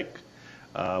Jefferson Pike.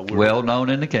 Well known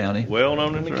in the county. Well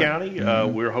known in the county.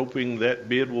 Mm-hmm. We're hoping that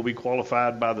bid will be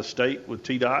qualified by the state with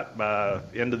TDOT by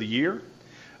end of the year,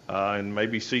 and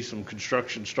maybe see some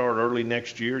construction start early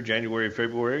next year, January,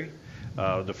 February.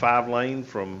 The 5-lane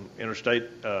from Interstate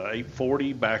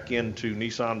 840 back into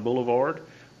Nissan Boulevard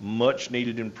much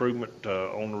needed improvement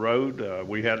on the road.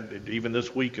 We had, even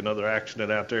this week, another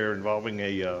accident out there involving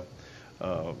a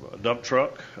dump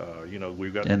truck.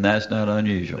 We've got. And that's not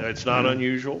unusual. It's not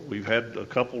unusual. We've had a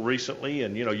couple recently,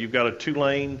 and you've got a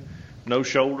 2-lane, no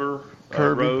shoulder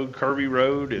road, curvy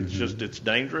road. It's just it's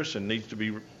dangerous and needs to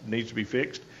be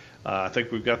fixed. I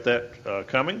think we've got that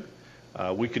coming.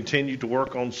 We continue to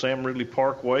work on Sam Ridley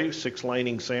Parkway,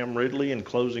 6-laning Sam Ridley and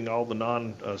closing all the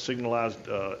non-signalized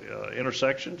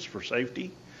intersections for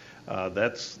safety.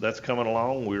 That's coming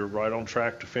along. We're right on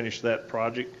track to finish that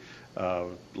project.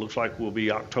 Looks like we'll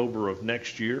be October of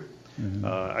next year.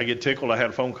 I get tickled. I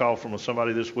had a phone call from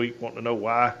somebody this week wanting to know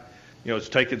why it's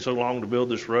taking so long to build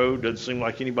this road. Doesn't seem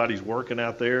like anybody's working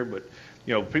out there, but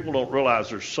people don't realize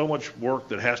there's so much work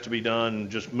that has to be done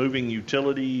just moving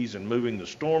utilities and moving the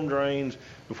storm drains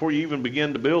before you even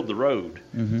begin to build the road.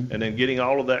 And then getting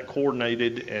all of that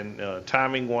coordinated and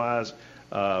timing-wise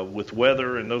with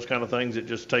weather and those kind of things, it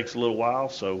just takes a little while.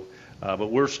 So,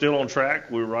 but we're still on track.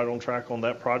 We're right on track on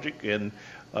that project. And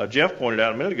Jeff pointed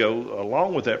out a minute ago,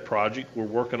 along with that project, we're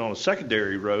working on a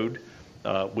secondary road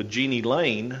with Jeannie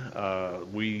Lane.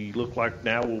 We look like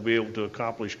now we'll be able to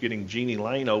accomplish getting Jeannie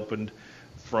Lane opened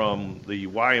from the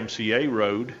YMCA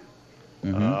road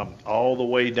all the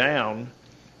way down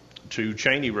to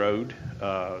Cheney Road.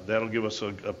 That'll give us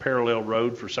a parallel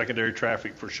road for secondary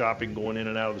traffic for shopping going in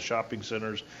and out of the shopping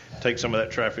centers, take some of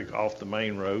that traffic off the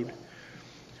main road.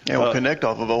 Yeah, we'll connect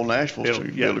off of Old Nashville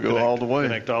Street. It'll go all the way.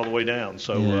 Connect all the way down.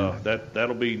 So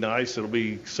that'll be nice. It'll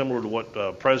be similar to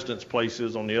what President's Place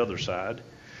is on the other side.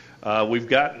 We've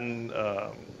gotten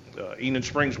Enon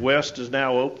Springs West is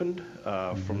now opened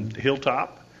from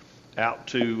Hilltop out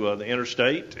to the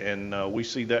interstate, and we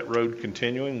see that road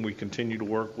continuing. We continue to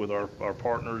work with our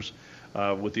partners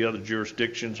with the other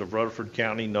jurisdictions of Rutherford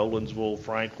County, Nolensville,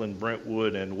 Franklin,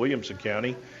 Brentwood, and Williamson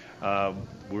County.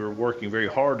 We're working very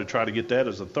hard to try to get that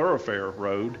as a thoroughfare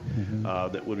road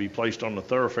that would be placed on the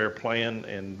thoroughfare plan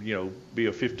and be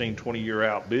a 15, 20-year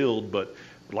out build. But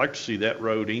I'd like to see that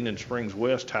road, Enon Springs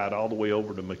West, tied all the way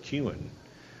over to McEwen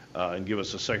and give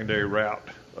us a secondary route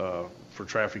for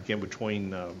traffic in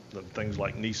between things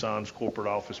like Nissan's corporate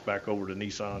office back over to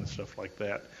Nissan and stuff like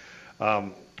that.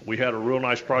 We had a real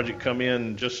nice project come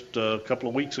in just a couple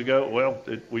of weeks ago. Well,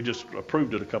 we just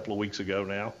approved it a couple of weeks ago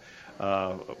now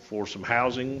for some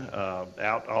housing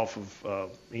out off of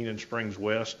Enon Springs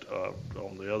West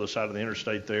on the other side of the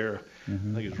interstate there. I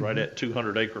think it's right at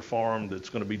 200-acre farm that's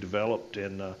going to be developed,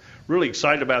 and really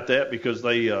excited about that because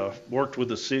they worked with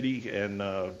the city and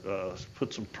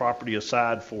put some property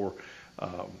aside for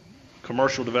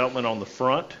commercial development on the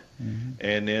front.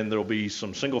 And then there'll be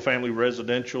some single-family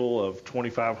residential of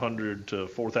 2,500 to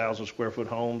 4,000 square foot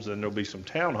homes, and there'll be some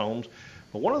townhomes.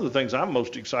 But one of the things I'm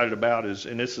most excited about is,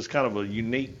 and this is kind of a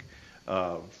unique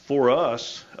for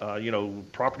us,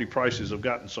 property prices have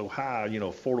gotten so high,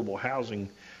 affordable housing,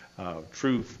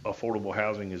 true affordable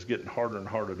housing is getting harder and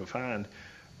harder to find.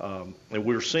 And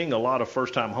we're seeing a lot of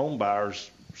first-time home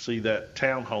buyers see that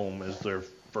townhome as their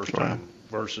first time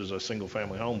versus a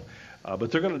single-family home.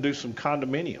 But they're going to do some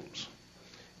condominiums,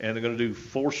 and they're going to do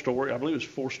 4-story, I believe it's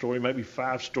 4-story, maybe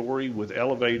 5-story with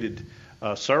elevated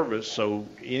service, so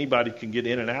anybody can get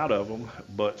in and out of them,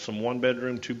 but some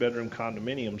 1-bedroom, 2-bedroom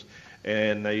condominiums.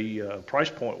 And they,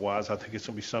 price point wise, I think it's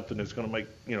going to be something that's going to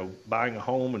make, buying a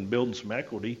home and building some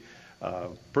equity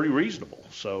pretty reasonable.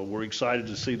 So we're excited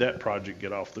to see that project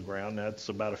get off the ground. That's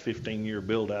about a 15-year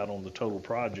build out on the total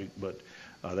project, but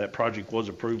that project was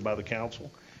approved by the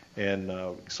council, and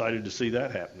excited to see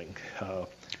that happening.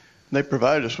 They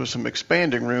provided us with some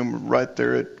expanding room right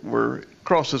there at where it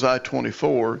crosses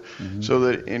I-24, so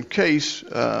that in case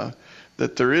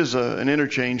that there is an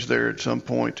interchange there at some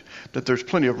point, that there's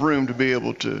plenty of room to be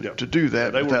able to do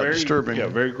that without disturbing the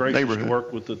very gracious neighborhood. to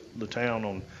work with the town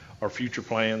on our future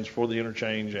plans for the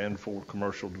interchange and for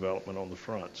commercial development on the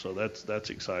front. So that's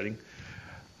exciting.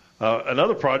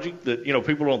 Another project that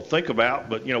people don't think about,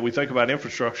 but we think about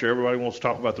infrastructure. Everybody wants to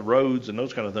talk about the roads and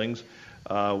those kind of things.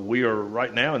 We are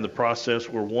right now in the process.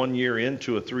 We're 1 year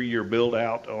into a 3-year build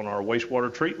out on our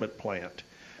wastewater treatment plant.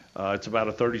 It's about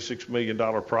a $36 million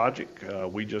project.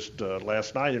 We just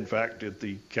last night, in fact, at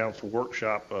the council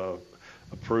workshop,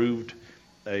 approved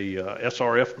a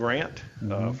SRF grant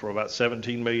for about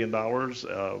 $17 million,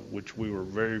 which we were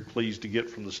very pleased to get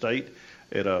from the state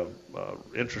at a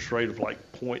interest rate of like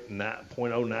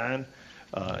 0.09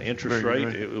 interest rate.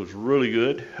 It was really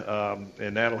good,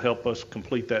 and that'll help us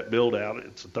complete that build out.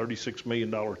 It's a $36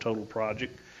 million total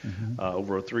project.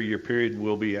 Over a 3-year period,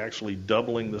 we'll be actually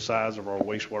doubling the size of our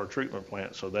wastewater treatment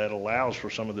plant. So that allows for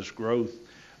some of this growth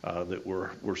that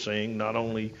we're seeing, not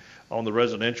only on the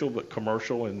residential, but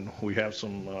commercial, and we have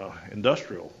some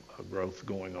industrial growth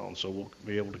going on. So we'll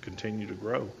be able to continue to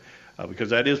grow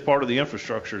because that is part of the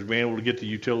infrastructure, is being able to get the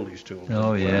utilities to them.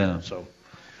 Oh, yeah. So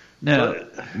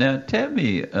now tell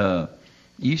me,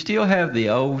 you still have the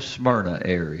old Smyrna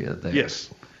area there. Yes.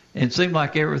 It seems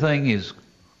like everything is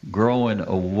growing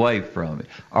away from it.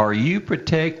 Are you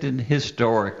protecting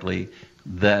historically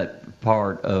that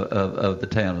part of the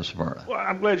town of Smyrna? Well,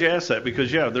 I'm glad you asked that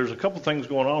because, there's a couple things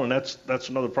going on, and that's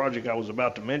another project I was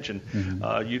about to mention.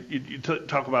 Mm-hmm. You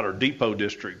talk about our depot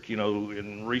district.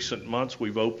 In recent months,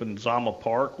 we've opened Zama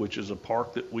Park, which is a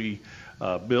park that we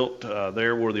built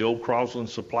there where the old Crosland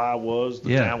Supply was.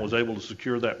 The town was able to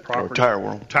secure that property.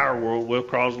 Or Tire World, Will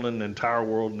Crosland and Tire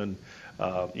World, and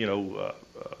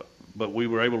but we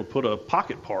were able to put a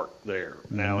pocket park there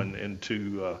now and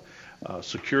to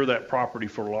secure that property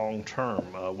for long term.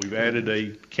 We've added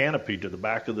a canopy to the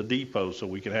back of the depot so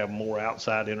we can have more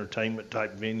outside entertainment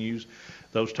type venues,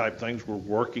 those type things. We're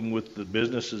working with the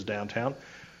businesses downtown.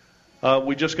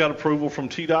 We just got approval from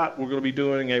TDOT. We're going to be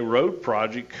doing a road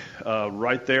project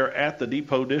right there at the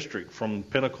depot district from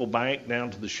Pinnacle Bank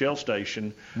down to the Shell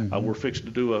station. We're fixing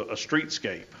to do a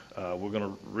streetscape. We're going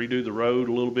to redo the road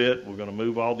a little bit. We're going to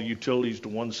move all the utilities to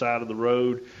one side of the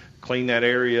road, clean that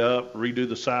area up, redo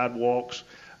the sidewalks.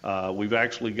 We've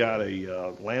actually got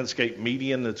a landscape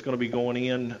median that's going to be going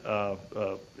in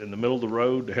the middle of the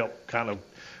road to help kind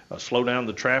of slow down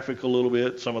the traffic a little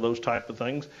bit, some of those type of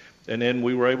things. And then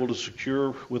we were able to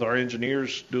secure with our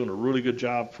engineers doing a really good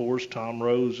job for us, Tom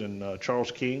Rose and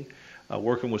Charles King,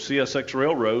 working with CSX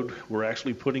Railroad. We're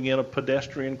actually putting in a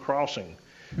pedestrian crossing.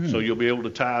 So you'll be able to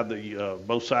tie the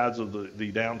both sides of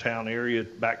the downtown area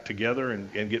back together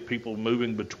and get people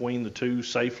moving between the two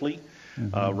safely.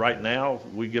 Right now,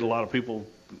 we get a lot of people,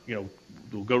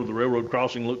 will go to the railroad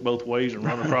crossing, look both ways, and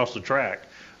run across the track.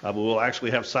 But we'll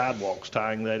actually have sidewalks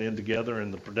tying that in together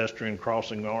and the pedestrian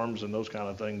crossing arms and those kind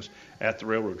of things at the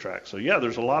railroad track. So,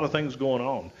 there's a lot of things going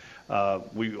on.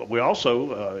 We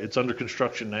also, it's under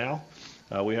construction now.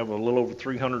 We have a little over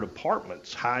 300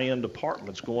 apartments, high-end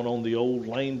apartments going on the old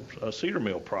Lane Cedar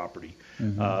Mill property.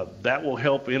 That will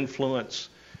help influence,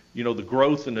 the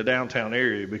growth in the downtown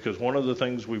area because one of the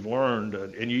things we've learned,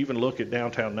 and you even look at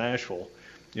downtown Nashville,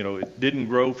 it didn't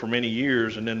grow for many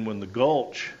years, and then when the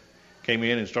Gulch came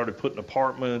in and started putting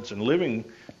apartments and living,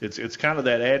 it's kind of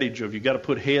that adage of you got to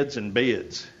put heads in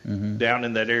beds down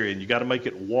in that area, and you got to make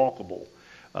it walkable.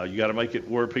 You got to make it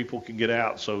where people can get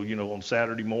out. So, on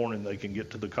Saturday morning they can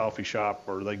get to the coffee shop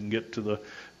or they can get to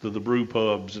the brew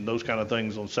pubs and those kind of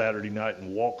things on Saturday night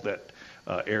and walk that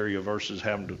area versus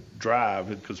having to drive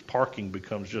because parking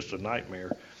becomes just a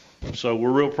nightmare. So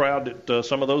we're real proud that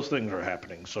some of those things are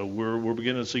happening. So we're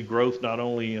beginning to see growth not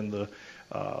only in the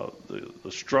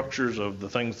structures of the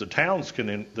things the town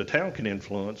can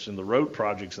influence in the road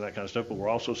projects and that kind of stuff, but we're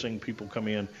also seeing people come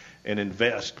in and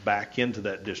invest back into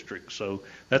that district. So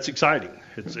that's exciting.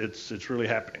 It's really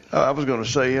happening. I was going to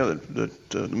say that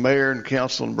the mayor and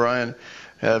council and Brian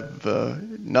have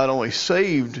not only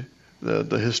saved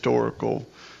the historical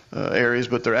areas,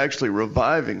 but they're actually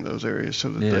reviving those areas so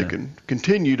that they can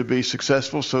continue to be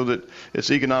successful, so that it's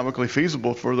economically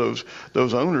feasible for those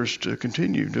owners to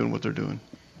continue doing what they're doing.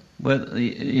 Well,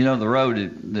 the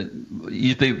road that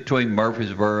used to be between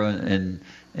Murfreesboro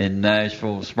and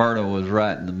Nashville, Smyrna was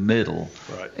right in the middle,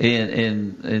 right?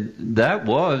 And that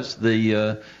was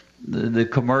the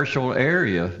commercial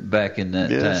area back in that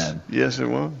time. Yes, it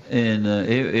was. And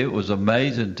it was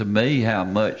amazing to me how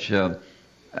much.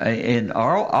 And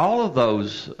all of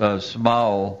those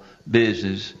small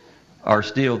businesses are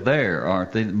still there,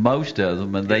 aren't they? Most of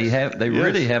them, and they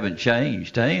really haven't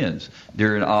changed hands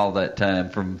during all that time,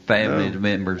 from family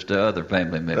members to other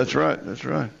family members. That's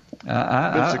right.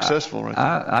 Been successful, right?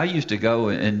 I used to go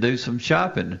and do some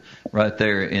shopping right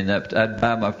there. I'd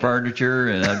buy my furniture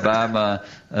and I'd buy my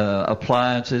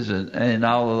appliances and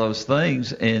all of those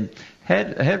things, and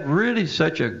had really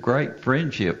such a great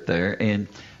friendship there. And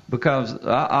because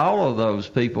all of those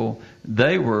people,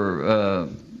 they were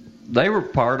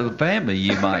part of the family,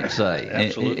 you might say.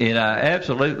 Absolutely. And I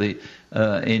absolutely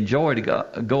enjoyed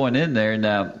going in there.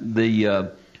 Now,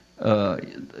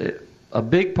 a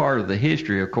big part of the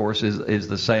history, of course, is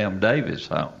the Sam Davis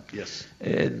home. Yes.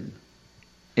 And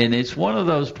it's one of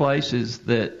those places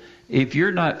that if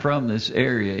you're not from this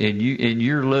area and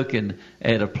you're looking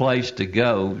at a place to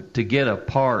go to get a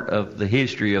part of the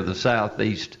history of the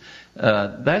Southeast,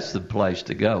 that's the place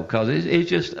to go because it's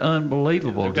just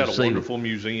unbelievable to see. They've got a wonderful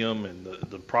museum, and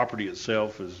the property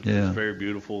itself is very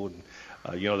beautiful. And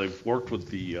They've worked with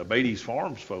the Beatty's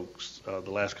Farms folks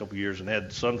the last couple of years and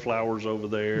had sunflowers over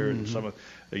there and some of,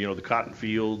 the cotton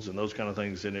fields and those kind of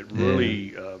things. And it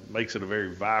really makes it a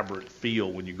very vibrant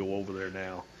feel when you go over there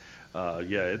now.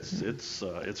 It's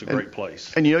a great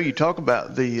place. And you talk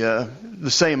about the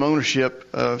same ownership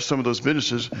of some of those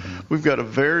businesses. We've got a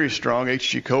very strong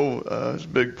H.G. Cole is a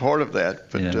big part of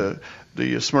that, but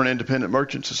the Smyrna Independent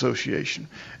Merchants Association,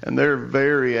 and they're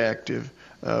very active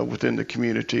within the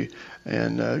community,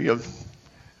 and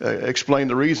explain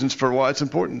the reasons for why it's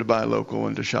important to buy local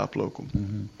and to shop local.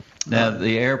 Now,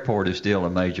 the airport is still a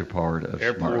major part of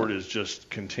Airport Smyrna. is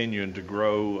just continuing to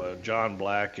grow. John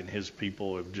Black and his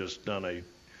people have just done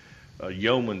a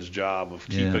yeoman's job of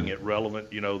keeping it relevant.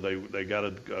 They got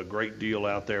a great deal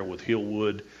out there with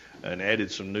Hillwood and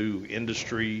added some new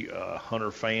industry.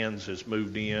 Hunter Fans has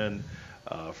moved in.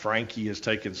 Frankie has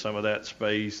taken some of that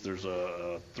space. There's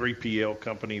a 3PL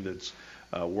company that's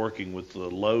working with the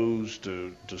Lowe's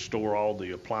to store all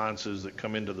the appliances that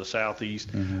come into the Southeast.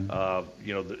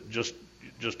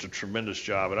 Just a tremendous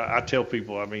job. And I tell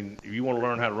people, if you want to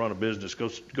learn how to run a business,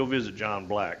 go visit John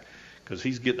Black, because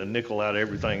he's getting a nickel out of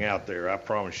everything out there. I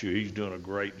promise you, he's doing a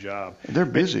great job. They're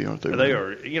busy, aren't they? They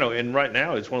are. And right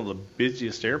now it's one of the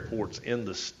busiest airports in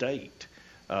the state.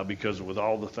 Because with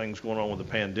all the things going on with the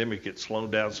pandemic, it's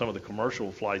slowed down some of the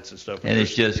commercial flights and stuff. And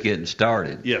it's just getting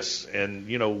started. Yes, and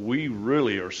we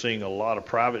really are seeing a lot of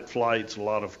private flights, a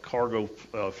lot of cargo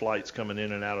flights coming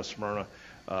in and out of Smyrna,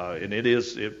 and it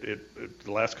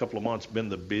the last couple of months been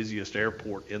the busiest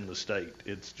airport in the state.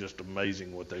 It's just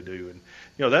amazing what they do,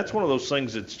 and that's one of those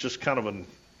things that's just kind of an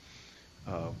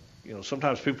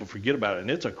sometimes people forget about it,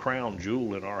 and it's a crown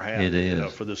jewel in our hat. It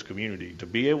is. For this community to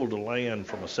be able to land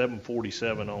from a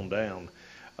 747 on down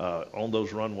on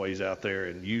those runways out there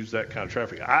and use that kind of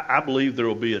traffic. I believe there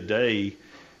will be a day,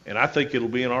 and I think it'll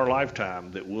be in our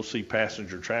lifetime, that we'll see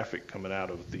passenger traffic coming out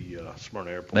of the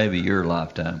Smyrna Airport. Maybe your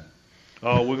lifetime.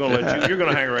 Oh, we're going to let you. You're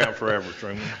going to hang around forever,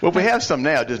 Truman. Well, we have some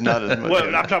now, just not as much. Well,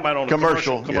 I'm talking about on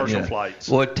commercial flights.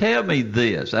 Well, tell me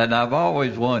this, and I've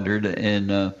always wondered,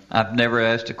 and I've never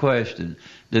asked a question.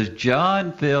 Does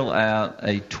John fill out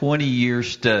a 20-year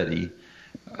study,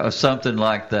 something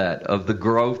like that, of the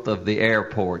growth of the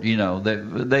airport?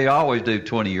 They always do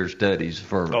 20-year studies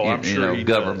for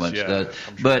government stuff.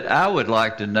 Sure. But I would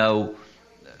like to know,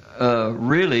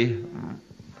 really,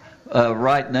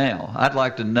 right now, I'd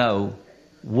like to know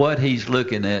what he's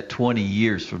looking at 20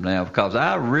 years from now, because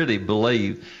I really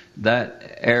believe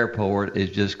that airport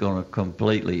is just going to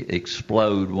completely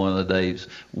explode one of the days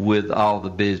with all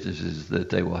the businesses that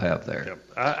they will have there. Yep.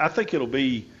 I think it'll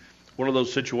be one of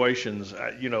those situations,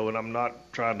 and I'm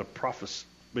not trying to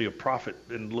be a prophet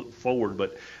and look forward,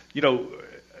 but,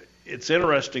 it's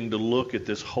interesting to look at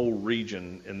this whole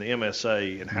region in the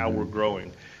MSA and how we're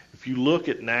growing. If you look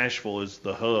at Nashville as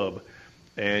the hub,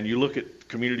 and you look at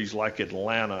communities like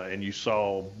Atlanta, and you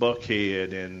saw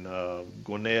Buckhead and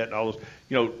Gwinnett, and all those.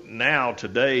 Now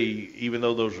today, even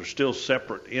though those are still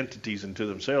separate entities into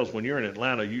themselves, when you're in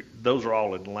Atlanta, those are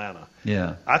all Atlanta.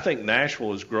 Yeah. I think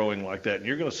Nashville is growing like that, and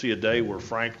you're going to see a day where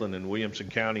Franklin and Williamson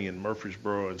County and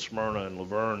Murfreesboro and Smyrna and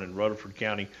Laverne and Rutherford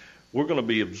County, we're going to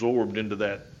be absorbed into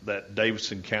that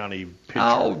Davidson County picture.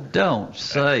 Oh, don't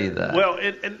say that. Well,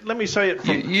 let me say it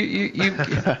from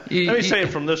let me say it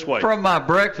from this way. From my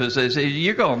breakfast,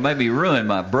 you're going to maybe ruin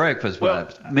my breakfast by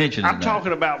mentioning I'm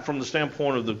talking about from the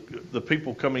standpoint of the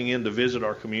people coming in to visit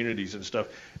our communities and stuff.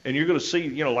 And you're going to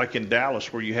see, like in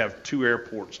Dallas, where you have 2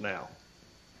 airports now.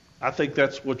 I think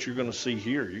that's what you're going to see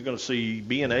here. You're going to see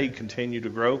B&A continue to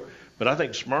grow, but I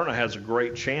think Smyrna has a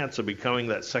great chance of becoming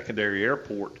that secondary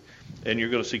airport. And you're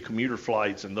going to see commuter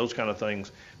flights and those kind of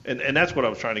things. And that's what I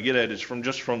was trying to get at, is from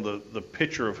the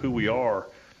picture of who we are,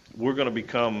 we're going to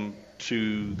become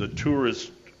to the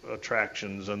tourist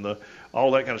attractions and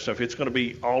all that kind of stuff. It's going to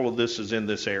be all of this is in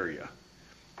this area.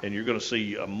 And you're going to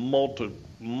see a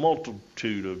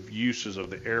multitude of uses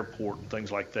of the airport and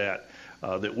things like that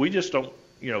that we just don't,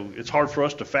 it's hard for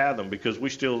us to fathom, because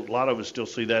a lot of us still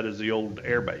see that as the old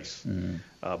air base.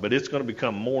 But it's going to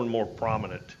become more and more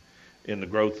prominent in the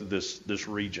growth of this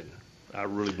region. I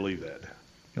really believe that.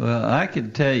 Well, I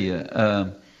can tell you,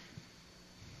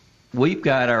 we've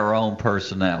got our own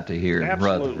personality here in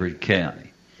Rutherford County.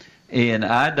 And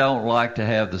I don't like to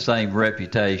have the same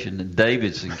reputation in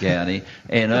Davidson County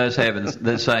and us having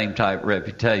the same type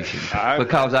reputation,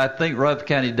 because I think Rutherford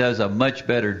County does a much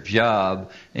better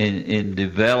job in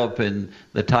developing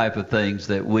the type of things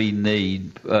that we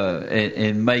need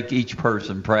and make each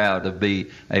person proud to be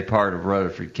a part of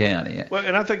Rutherford County. Well,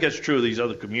 and I think that's true of these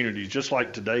other communities. Just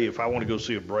like today, if I want to go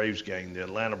see a Braves game, the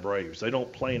Atlanta Braves, they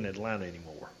don't play in Atlanta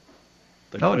anymore.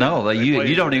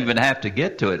 You don't even have to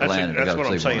get to Atlanta. That's what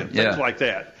I'm saying. One. Things like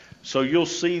that. So you'll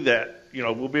see that.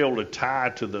 We'll be able to tie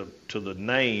to the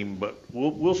name, but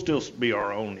we'll still be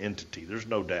our own entity. There's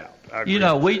no doubt.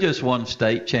 We just won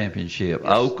state championship,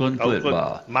 yes. Oakland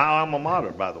football. My alma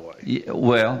mater, by the way. Yeah,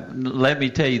 well, let me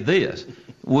tell you this: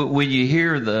 when you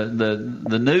hear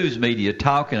the news media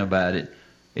talking about it,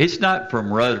 it's not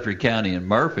from Rutherford County and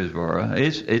Murfreesboro.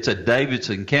 It's a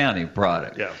Davidson County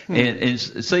product. Yeah. And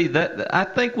see that I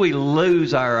think we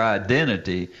lose our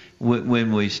identity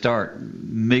when we start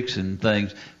mixing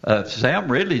things.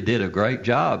 Sam Ridley did a great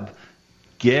job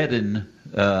getting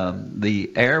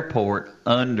the airport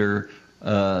under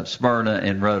Smyrna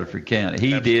and Rutherford County.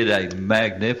 He did a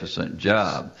magnificent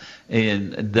job.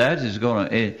 And that is going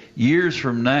to, years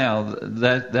from now,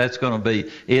 that's going to be,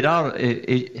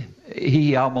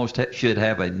 he almost should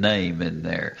have a name in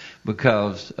there,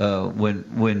 because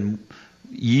when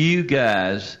you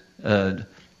guys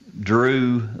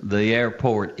drew the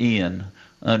airport in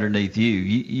underneath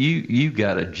you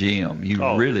got a gem.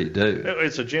 You really do.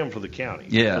 It's a gem for the county.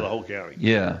 Yeah. For the whole county.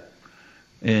 Yeah.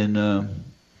 And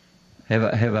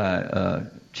have I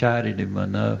chided him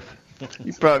enough?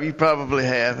 You probably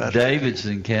have.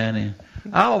 Davidson County.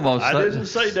 I didn't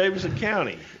say Davidson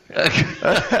County.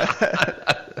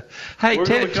 Hey, we're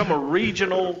going to become a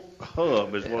regional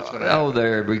hub, is what's going to happen. Oh,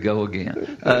 there we go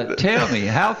again. Tell me,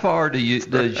 how far does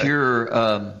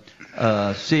your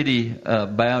city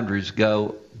boundaries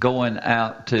going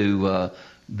out to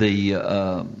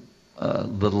the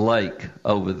lake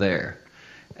over there?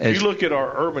 If you look at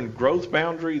our urban growth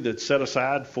boundary that's set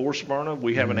aside for Smyrna,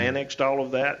 we haven't annexed all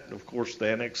of that. Of course, the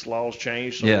annex laws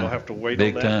changed, so we'll have to wait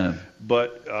on that. Time.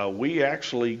 But we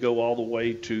actually go all the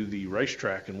way to the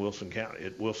racetrack in Wilson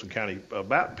County.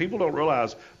 People don't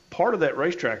realize part of that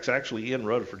racetrack is actually in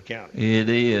Rutherford County. It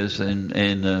is,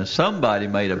 and somebody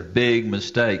made a big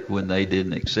mistake when they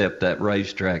didn't accept that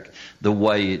racetrack the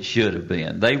way it should have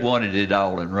been. They wanted it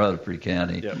all in Rutherford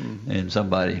County, and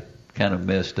somebody kind of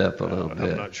messed up a little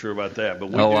bit. I'm not sure about that, but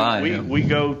we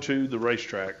go to the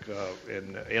racetrack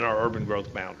in our urban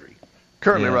growth boundary.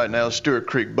 Currently, right now, Stewart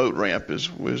Creek Boat Ramp is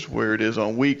where it is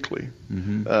on Weekly.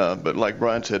 Mm-hmm. But like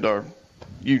Brian said, our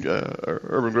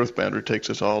urban growth boundary takes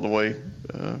us all the way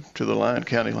to the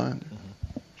county line.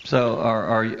 So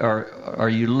are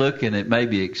you looking at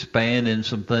maybe expanding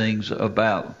some things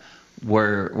about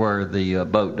where the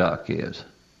boat dock is?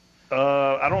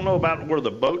 I don't know about where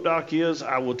the boat dock is.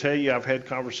 I will tell you, I've had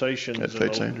conversations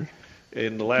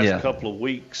in the last couple of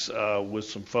weeks with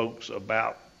some folks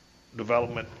about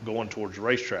development going towards the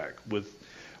racetrack. With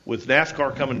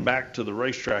NASCAR coming back to the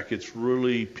racetrack, it's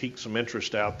really piqued some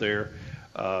interest out there.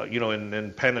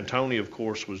 And Panantoni, of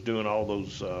course, was doing all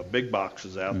those big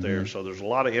boxes out there. So there's a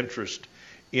lot of interest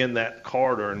in that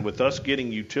corridor. And with us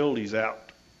getting utilities out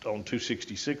on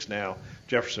 266 now,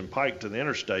 Jefferson Pike to the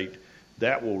interstate,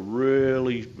 that will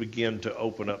really begin to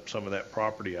open up some of that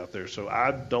property out there. So I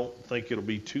don't think it'll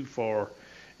be too far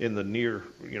in the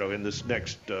in this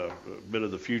next bit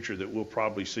of the future that we'll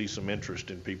probably see some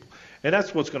interest in people. And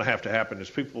that's what's going to have to happen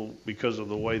is people, because of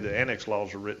the way the annex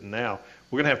laws are written now,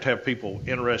 we're going to have people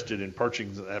interested in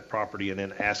purchasing that property and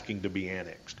then asking to be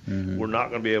annexed. Mm-hmm. We're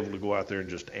not going to be able to go out there and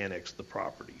just annex the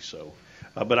property. So,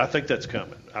 but I think that's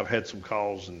coming. I've had some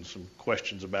calls and some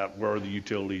questions about where are the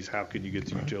utilities, how can you get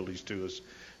the utilities to us.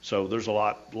 So there's a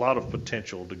lot of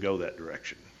potential to go that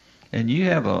direction. And you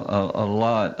have a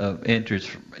lot of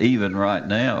interest even right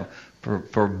now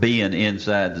for being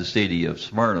inside the city of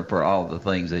Smyrna for all the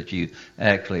things that you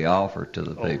actually offer to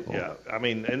the people. Yeah, I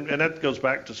mean, and that goes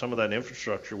back to some of that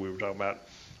infrastructure we were talking about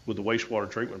with the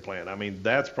wastewater treatment plant. I mean,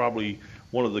 that's probably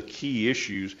one of the key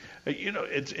issues.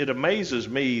 It amazes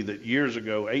me that years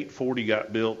ago 840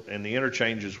 got built and the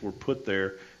interchanges were put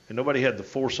there, and nobody had the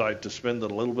foresight to spend a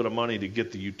little bit of money to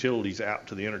get the utilities out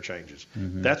to the interchanges.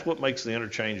 Mm-hmm. That's what makes the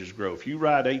interchanges grow. If you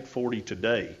ride 840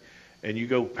 today and you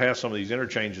go past some of these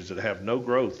interchanges that have no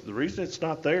growth, the reason it's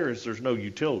not there is there's no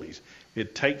utilities.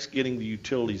 It takes getting the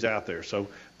utilities out there. So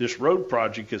this road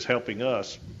project is helping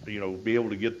us, be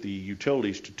able to get the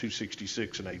utilities to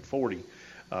 266 and 840.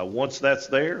 Once that's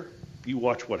there, you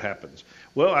watch what happens.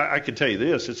 Well, I can tell you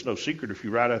this. It's no secret if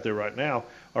you ride out there right now,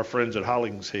 our friends at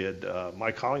Hollingshead,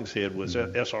 Mike Hollingshead was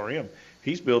at SRM.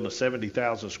 He's building a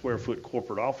 70,000 square foot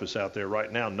corporate office out there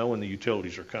right now knowing the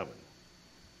utilities are coming.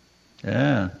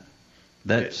 Yeah.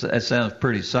 That sounds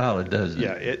pretty solid, doesn't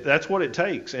it? Yeah, that's what it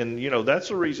takes. And, that's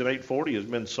the reason 840 has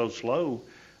been so slow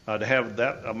to have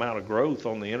that amount of growth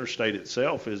on the interstate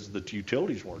itself is that the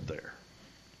utilities weren't there.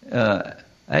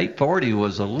 840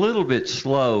 was a little bit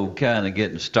slow kind of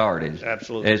getting started.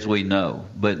 Absolutely. As we know.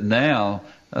 But now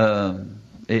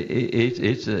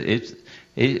it's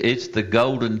the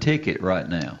golden ticket right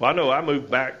now. Well, I know I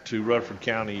moved back to Rutherford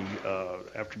County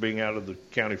after being out of the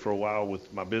county for a while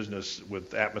with my business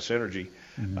with Atmos Energy.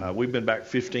 Mm-hmm. We've been back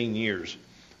 15 years.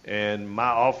 And my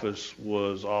office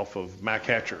was off of Mac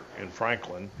Hatcher in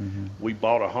Franklin. Mm-hmm. We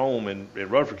bought a home in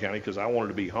Rutherford County because I wanted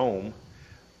to be home.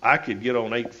 I could get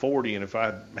on 840, and if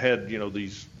I had,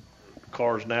 these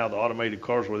cars now, the automated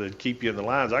cars where they'd keep you in the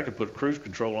lines, I could put cruise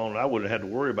control on, and I wouldn't have had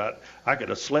to worry about it. I could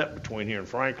have slept between here and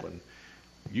Franklin.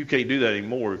 You can't do that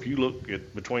anymore. If you look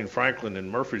at between Franklin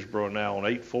and Murfreesboro now on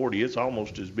 840, it's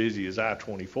almost as busy as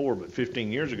I-24. But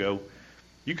 15 years ago,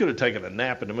 you could have taken a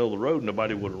nap in the middle of the road and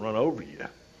nobody would have run over you.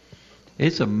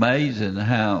 It's amazing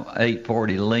how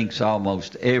 840 links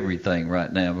almost everything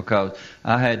right now, because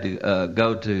I had to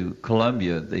go to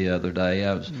Columbia the other day.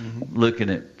 I was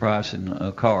looking at pricing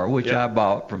a car, which I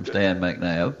bought from Stan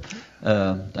McNabb.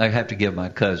 I have to give my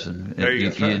cousin,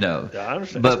 you know. Yeah, I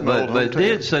understand. But it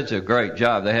did such a great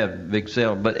job. They have a big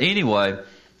sale. But anyway,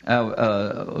 I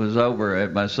was over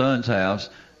at my son's house,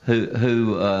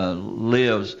 who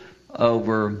lives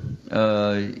over.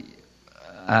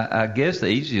 I guess the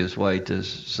easiest way to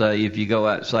say, if you go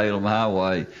out Salem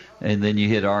Highway and then you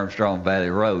hit Armstrong Valley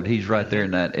Road, he's right there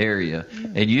in that area.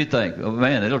 And you think, oh,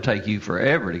 man, it'll take you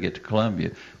forever to get to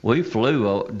Columbia. We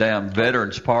flew down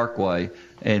Veterans Parkway,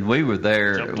 and we were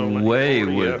there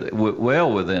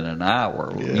well within an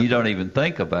hour. Yeah. You don't even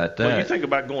think about that. Well, you think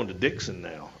about going to Dixon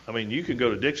now. I mean, you can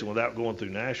go to Dixon without going through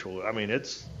Nashville. I mean,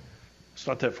 it's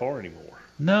not that far anymore.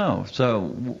 No, so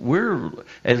we're,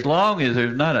 as long as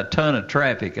there's not a ton of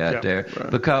traffic out there, right.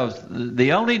 Because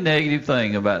the only negative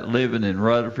thing about living in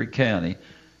Rutherford County,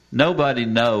 nobody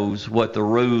knows what the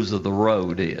rules of the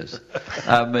road is.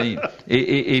 I mean,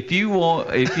 if you want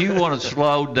to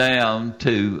slow down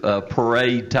to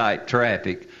parade type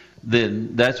traffic,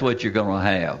 then that's what you're going to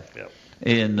have. Yep.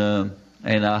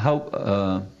 And I hope,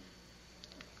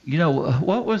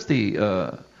 what was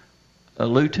the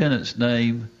lieutenant's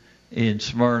name in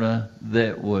Smyrna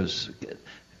that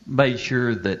made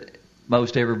sure that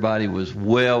most everybody was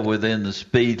well within the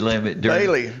speed limit during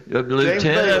Bailey.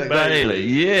 Lieutenant Bailey.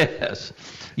 Yes.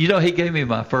 He gave me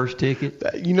my first ticket.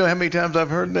 You know how many times I've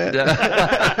heard that?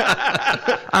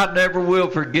 I never will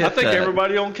forget that. I think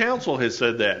everybody on council has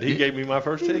said that. He gave me my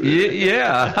first ticket.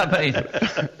 Yeah. I mean,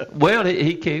 well,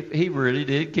 he really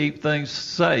did keep things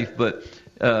safe, but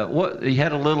he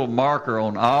had a little marker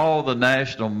on all the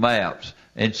national maps.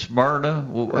 And Smyrna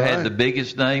had the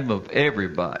biggest name of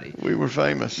everybody. We were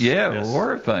famous. Yeah, yes. We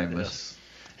were famous. Yes.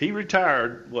 He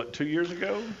retired, 2 years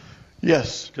ago?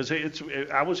 Yes. Because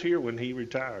I was here when he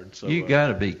retired. So you got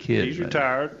to be kidding. He's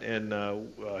retired, and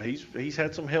he's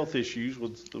had some health issues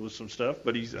with some stuff,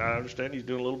 but I understand he's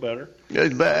doing a little better. Yeah,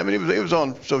 I mean, it was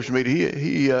on social media.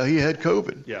 He had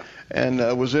COVID. Yeah. And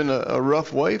was in a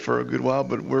rough way for a good while,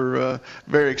 but we're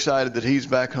very excited that he's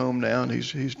back home now, and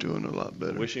he's doing a lot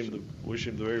better. Wish him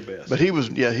the very best. But he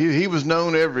was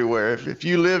known everywhere. If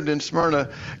you lived in Smyrna,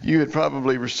 you had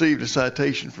probably received a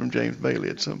citation from James Bailey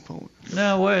at some point.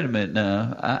 No, wait a minute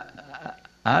now.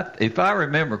 If I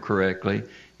remember correctly,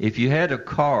 if you had a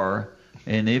car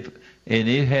and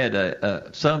it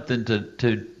had something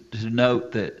to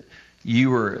note that you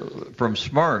were from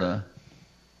Smyrna,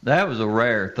 that was a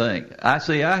rare thing. I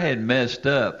had messed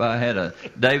up. I had a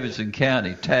Davidson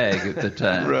County tag at the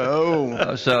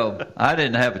time. So I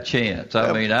didn't have a chance.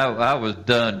 I was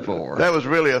done for. That was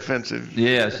really offensive.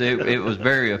 Yes, it was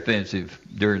very offensive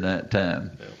during that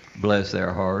time. Yeah. Bless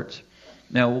their hearts.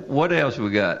 Now, what else we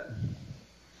got?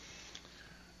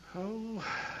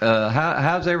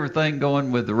 How's everything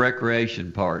going with the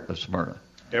recreation part of Smyrna?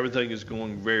 Everything is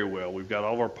going very well. We've got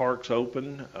all of our parks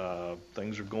open.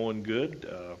 Things are going good.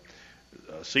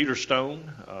 Cedar Stone,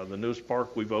 the newest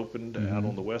park we've opened out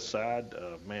on the west side.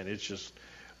 Man, it's just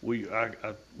we had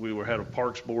a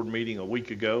Parks Board meeting a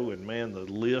week ago, and man, the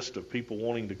list of people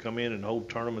wanting to come in and hold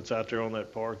tournaments out there on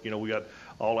that park. We got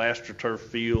all AstroTurf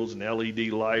fields and LED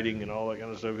lighting and all that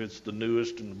kind of stuff. It's the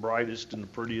newest and the brightest and the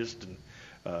prettiest, and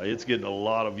it's getting a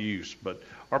lot of use. But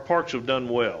our parks have done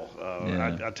well.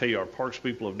 I tell you, our parks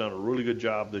people have done a really good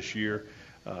job this year,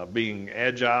 being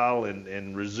agile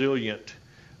and resilient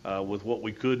with what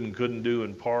we could and couldn't do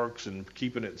in parks, and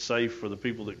keeping it safe for the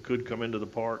people that could come into the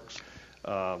parks.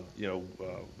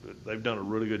 They've done a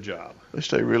really good job. They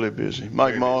stay really busy.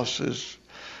 Mike Moss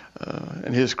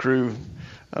and his crew.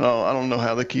 I don't know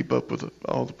how they keep up with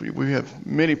all the people. We have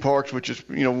many parks, which is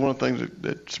one of the things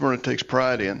that Smyrna takes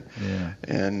pride in. Yeah.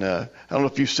 And I don't know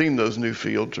if you've seen those new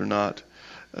fields or not.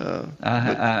 I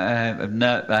have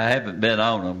not. I haven't been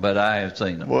on them, but I have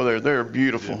seen them. Well, they're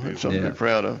beautiful. It's something to be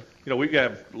proud of. we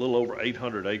have a little over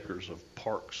 800 acres of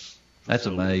parks. That's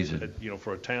amazing.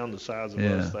 For a town the size of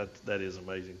us, that is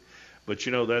amazing. But,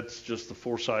 that's just the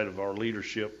foresight of our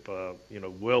leadership,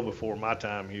 well before my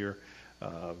time here.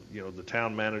 The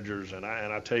town managers, and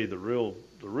I tell you, the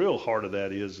real heart of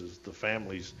that is the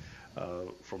families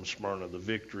from Smyrna, the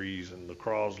Victories and the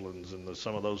Croslands and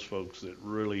some of those folks that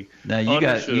really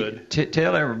understood.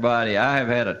 Tell everybody, I have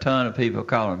had a ton of people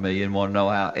calling me and want to know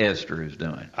how Esther is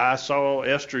doing. I saw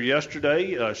Esther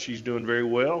yesterday. She's doing very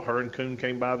well. Her and Coon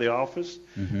came by the office,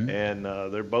 and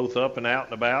they're both up and out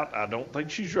and about. I don't think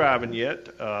she's driving yet,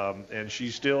 and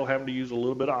she's still having to use a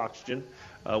little bit of oxygen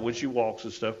when she walks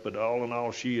and stuff. But all in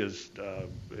all, she is.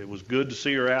 It was good to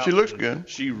see her out. She looks good.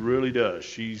 She really does.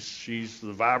 She's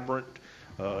the vibrant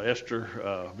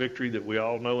Esther Victory that we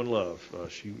all know and love.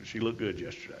 She looked good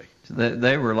yesterday.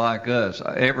 They were like us.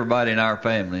 Everybody in our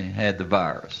family had the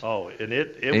virus. Oh, and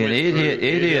it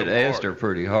hit Esther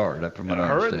pretty hard. From what I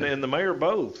understand. Her and the mayor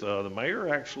both. The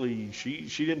mayor actually, she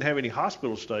didn't have any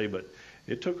hospital stay, but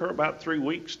it took her about 3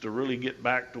 weeks to really get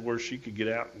back to where she could get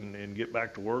out and get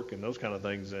back to work and those kind of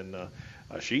things. And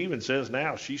she even says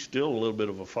now she's still a little bit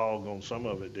of a fog on some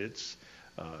of it.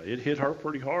 It hit her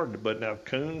pretty hard. But now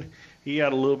Coon, he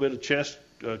had a little bit of chest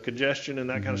congestion and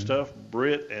that kind of stuff.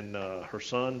 Britt and her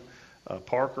son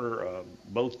Parker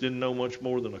both didn't know much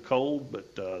more than a cold, but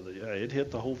it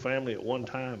hit the whole family at one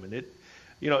time. And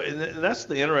and that's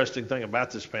the interesting thing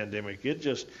about this pandemic. It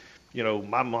just,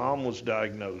 my mom was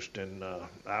diagnosed, and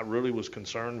I really was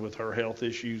concerned with her health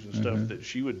issues and stuff that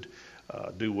she would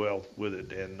do well with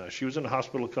it. And she was in the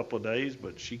hospital a couple of days,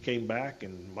 but she came back,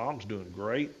 and Mom's doing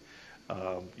great.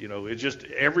 It's just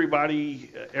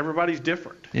everybody's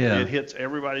different. Yeah. It hits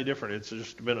everybody different. It's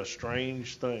just been a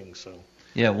strange thing. So.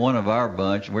 Yeah, one of our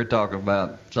bunch, we're talking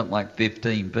about something like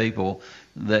 15 people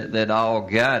that all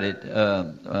got it.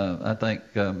 I think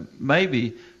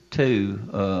maybe 2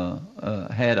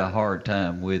 had a hard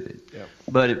time with it. Yeah.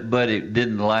 But it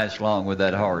didn't last long with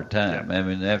that hard time. Yeah. I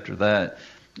mean, after that,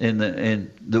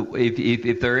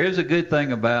 if there is a good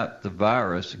thing about the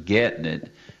virus getting it,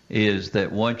 is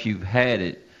that once you've had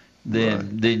it,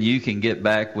 then you can get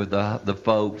back with the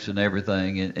folks and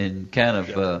everything and kind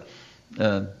of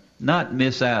not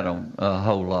miss out on a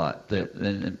whole lot.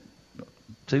 And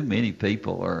too many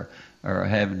people are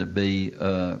having to be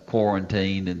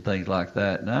quarantined and things like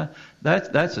that. And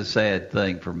that's a sad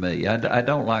thing for me. I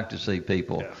don't like to see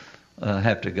people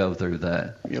have to go through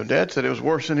that. Dad said it was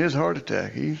worse than his heart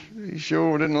attack. He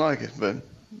sure didn't like it, but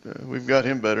we've got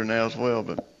him better now as well.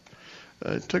 But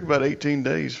it took about 18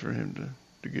 days for him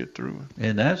to get through it.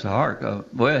 And that's hard.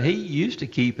 Well, he used to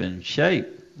keep in shape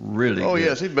really good.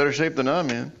 Yes, he's better shape than I'm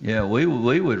in. Yeah, we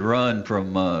would run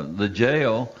from the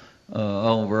jail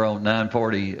over on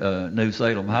 940 New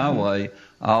Salem Highway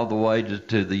all the way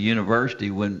to the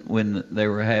university when they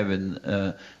were having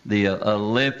the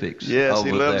Olympics. Yes, over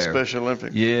he loved there. Special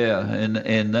Olympics. Yeah,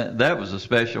 and that was a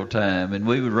special time. And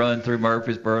we would run through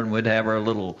Murfreesboro, and we'd have our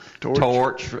little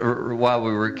torch while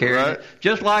we were carrying it,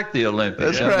 just like the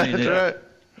Olympics. That's right.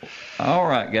 All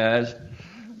right, guys.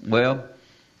 Well,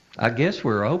 I guess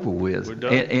we're over with. We're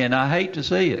done. And I hate to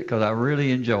see it because I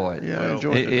really enjoy it. Yeah, I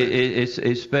enjoyed it.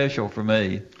 It's special for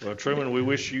me. Well, Truman, we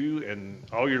wish you and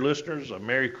all your listeners a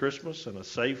Merry Christmas and a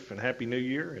safe and Happy New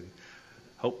Year, and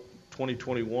hope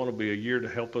 2021 will be a year to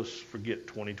help us forget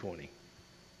 2020.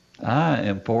 I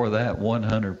am for that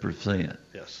 100%.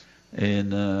 Yes.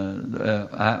 And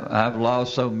I've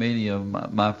lost so many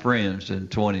of my friends in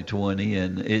 2020,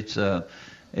 and it's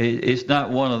not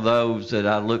one of those that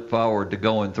I look forward to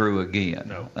going through again.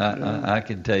 No. I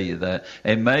can tell you that.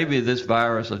 And maybe this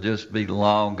virus will just be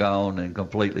long gone and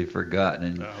completely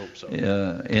forgotten. I hope so.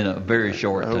 In a very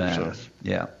short time. I hope so.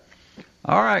 Yeah.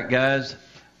 All right, guys.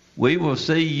 We will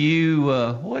see you.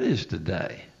 What is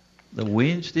today? The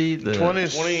Wednesday? The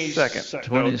 22nd.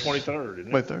 23rd,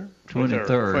 isn't it?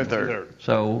 23rd.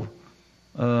 So,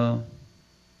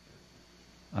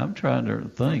 I'm trying to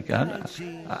think.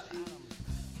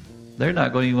 They're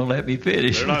not going to even let me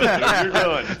finish. You're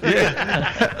done.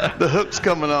 Yeah. The hook's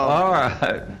coming off.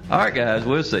 All right, guys.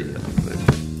 We'll see you.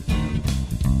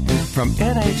 From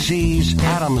NHC's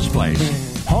Adams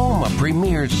Place, home of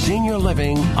premier senior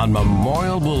living on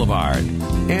Memorial Boulevard,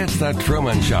 it's The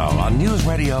Truman Show on News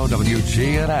Radio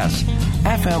WGNS,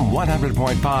 FM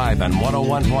 100.5 and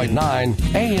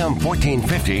 101.9, AM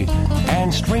 1450,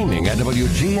 and streaming at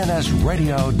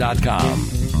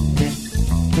WGNSradio.com.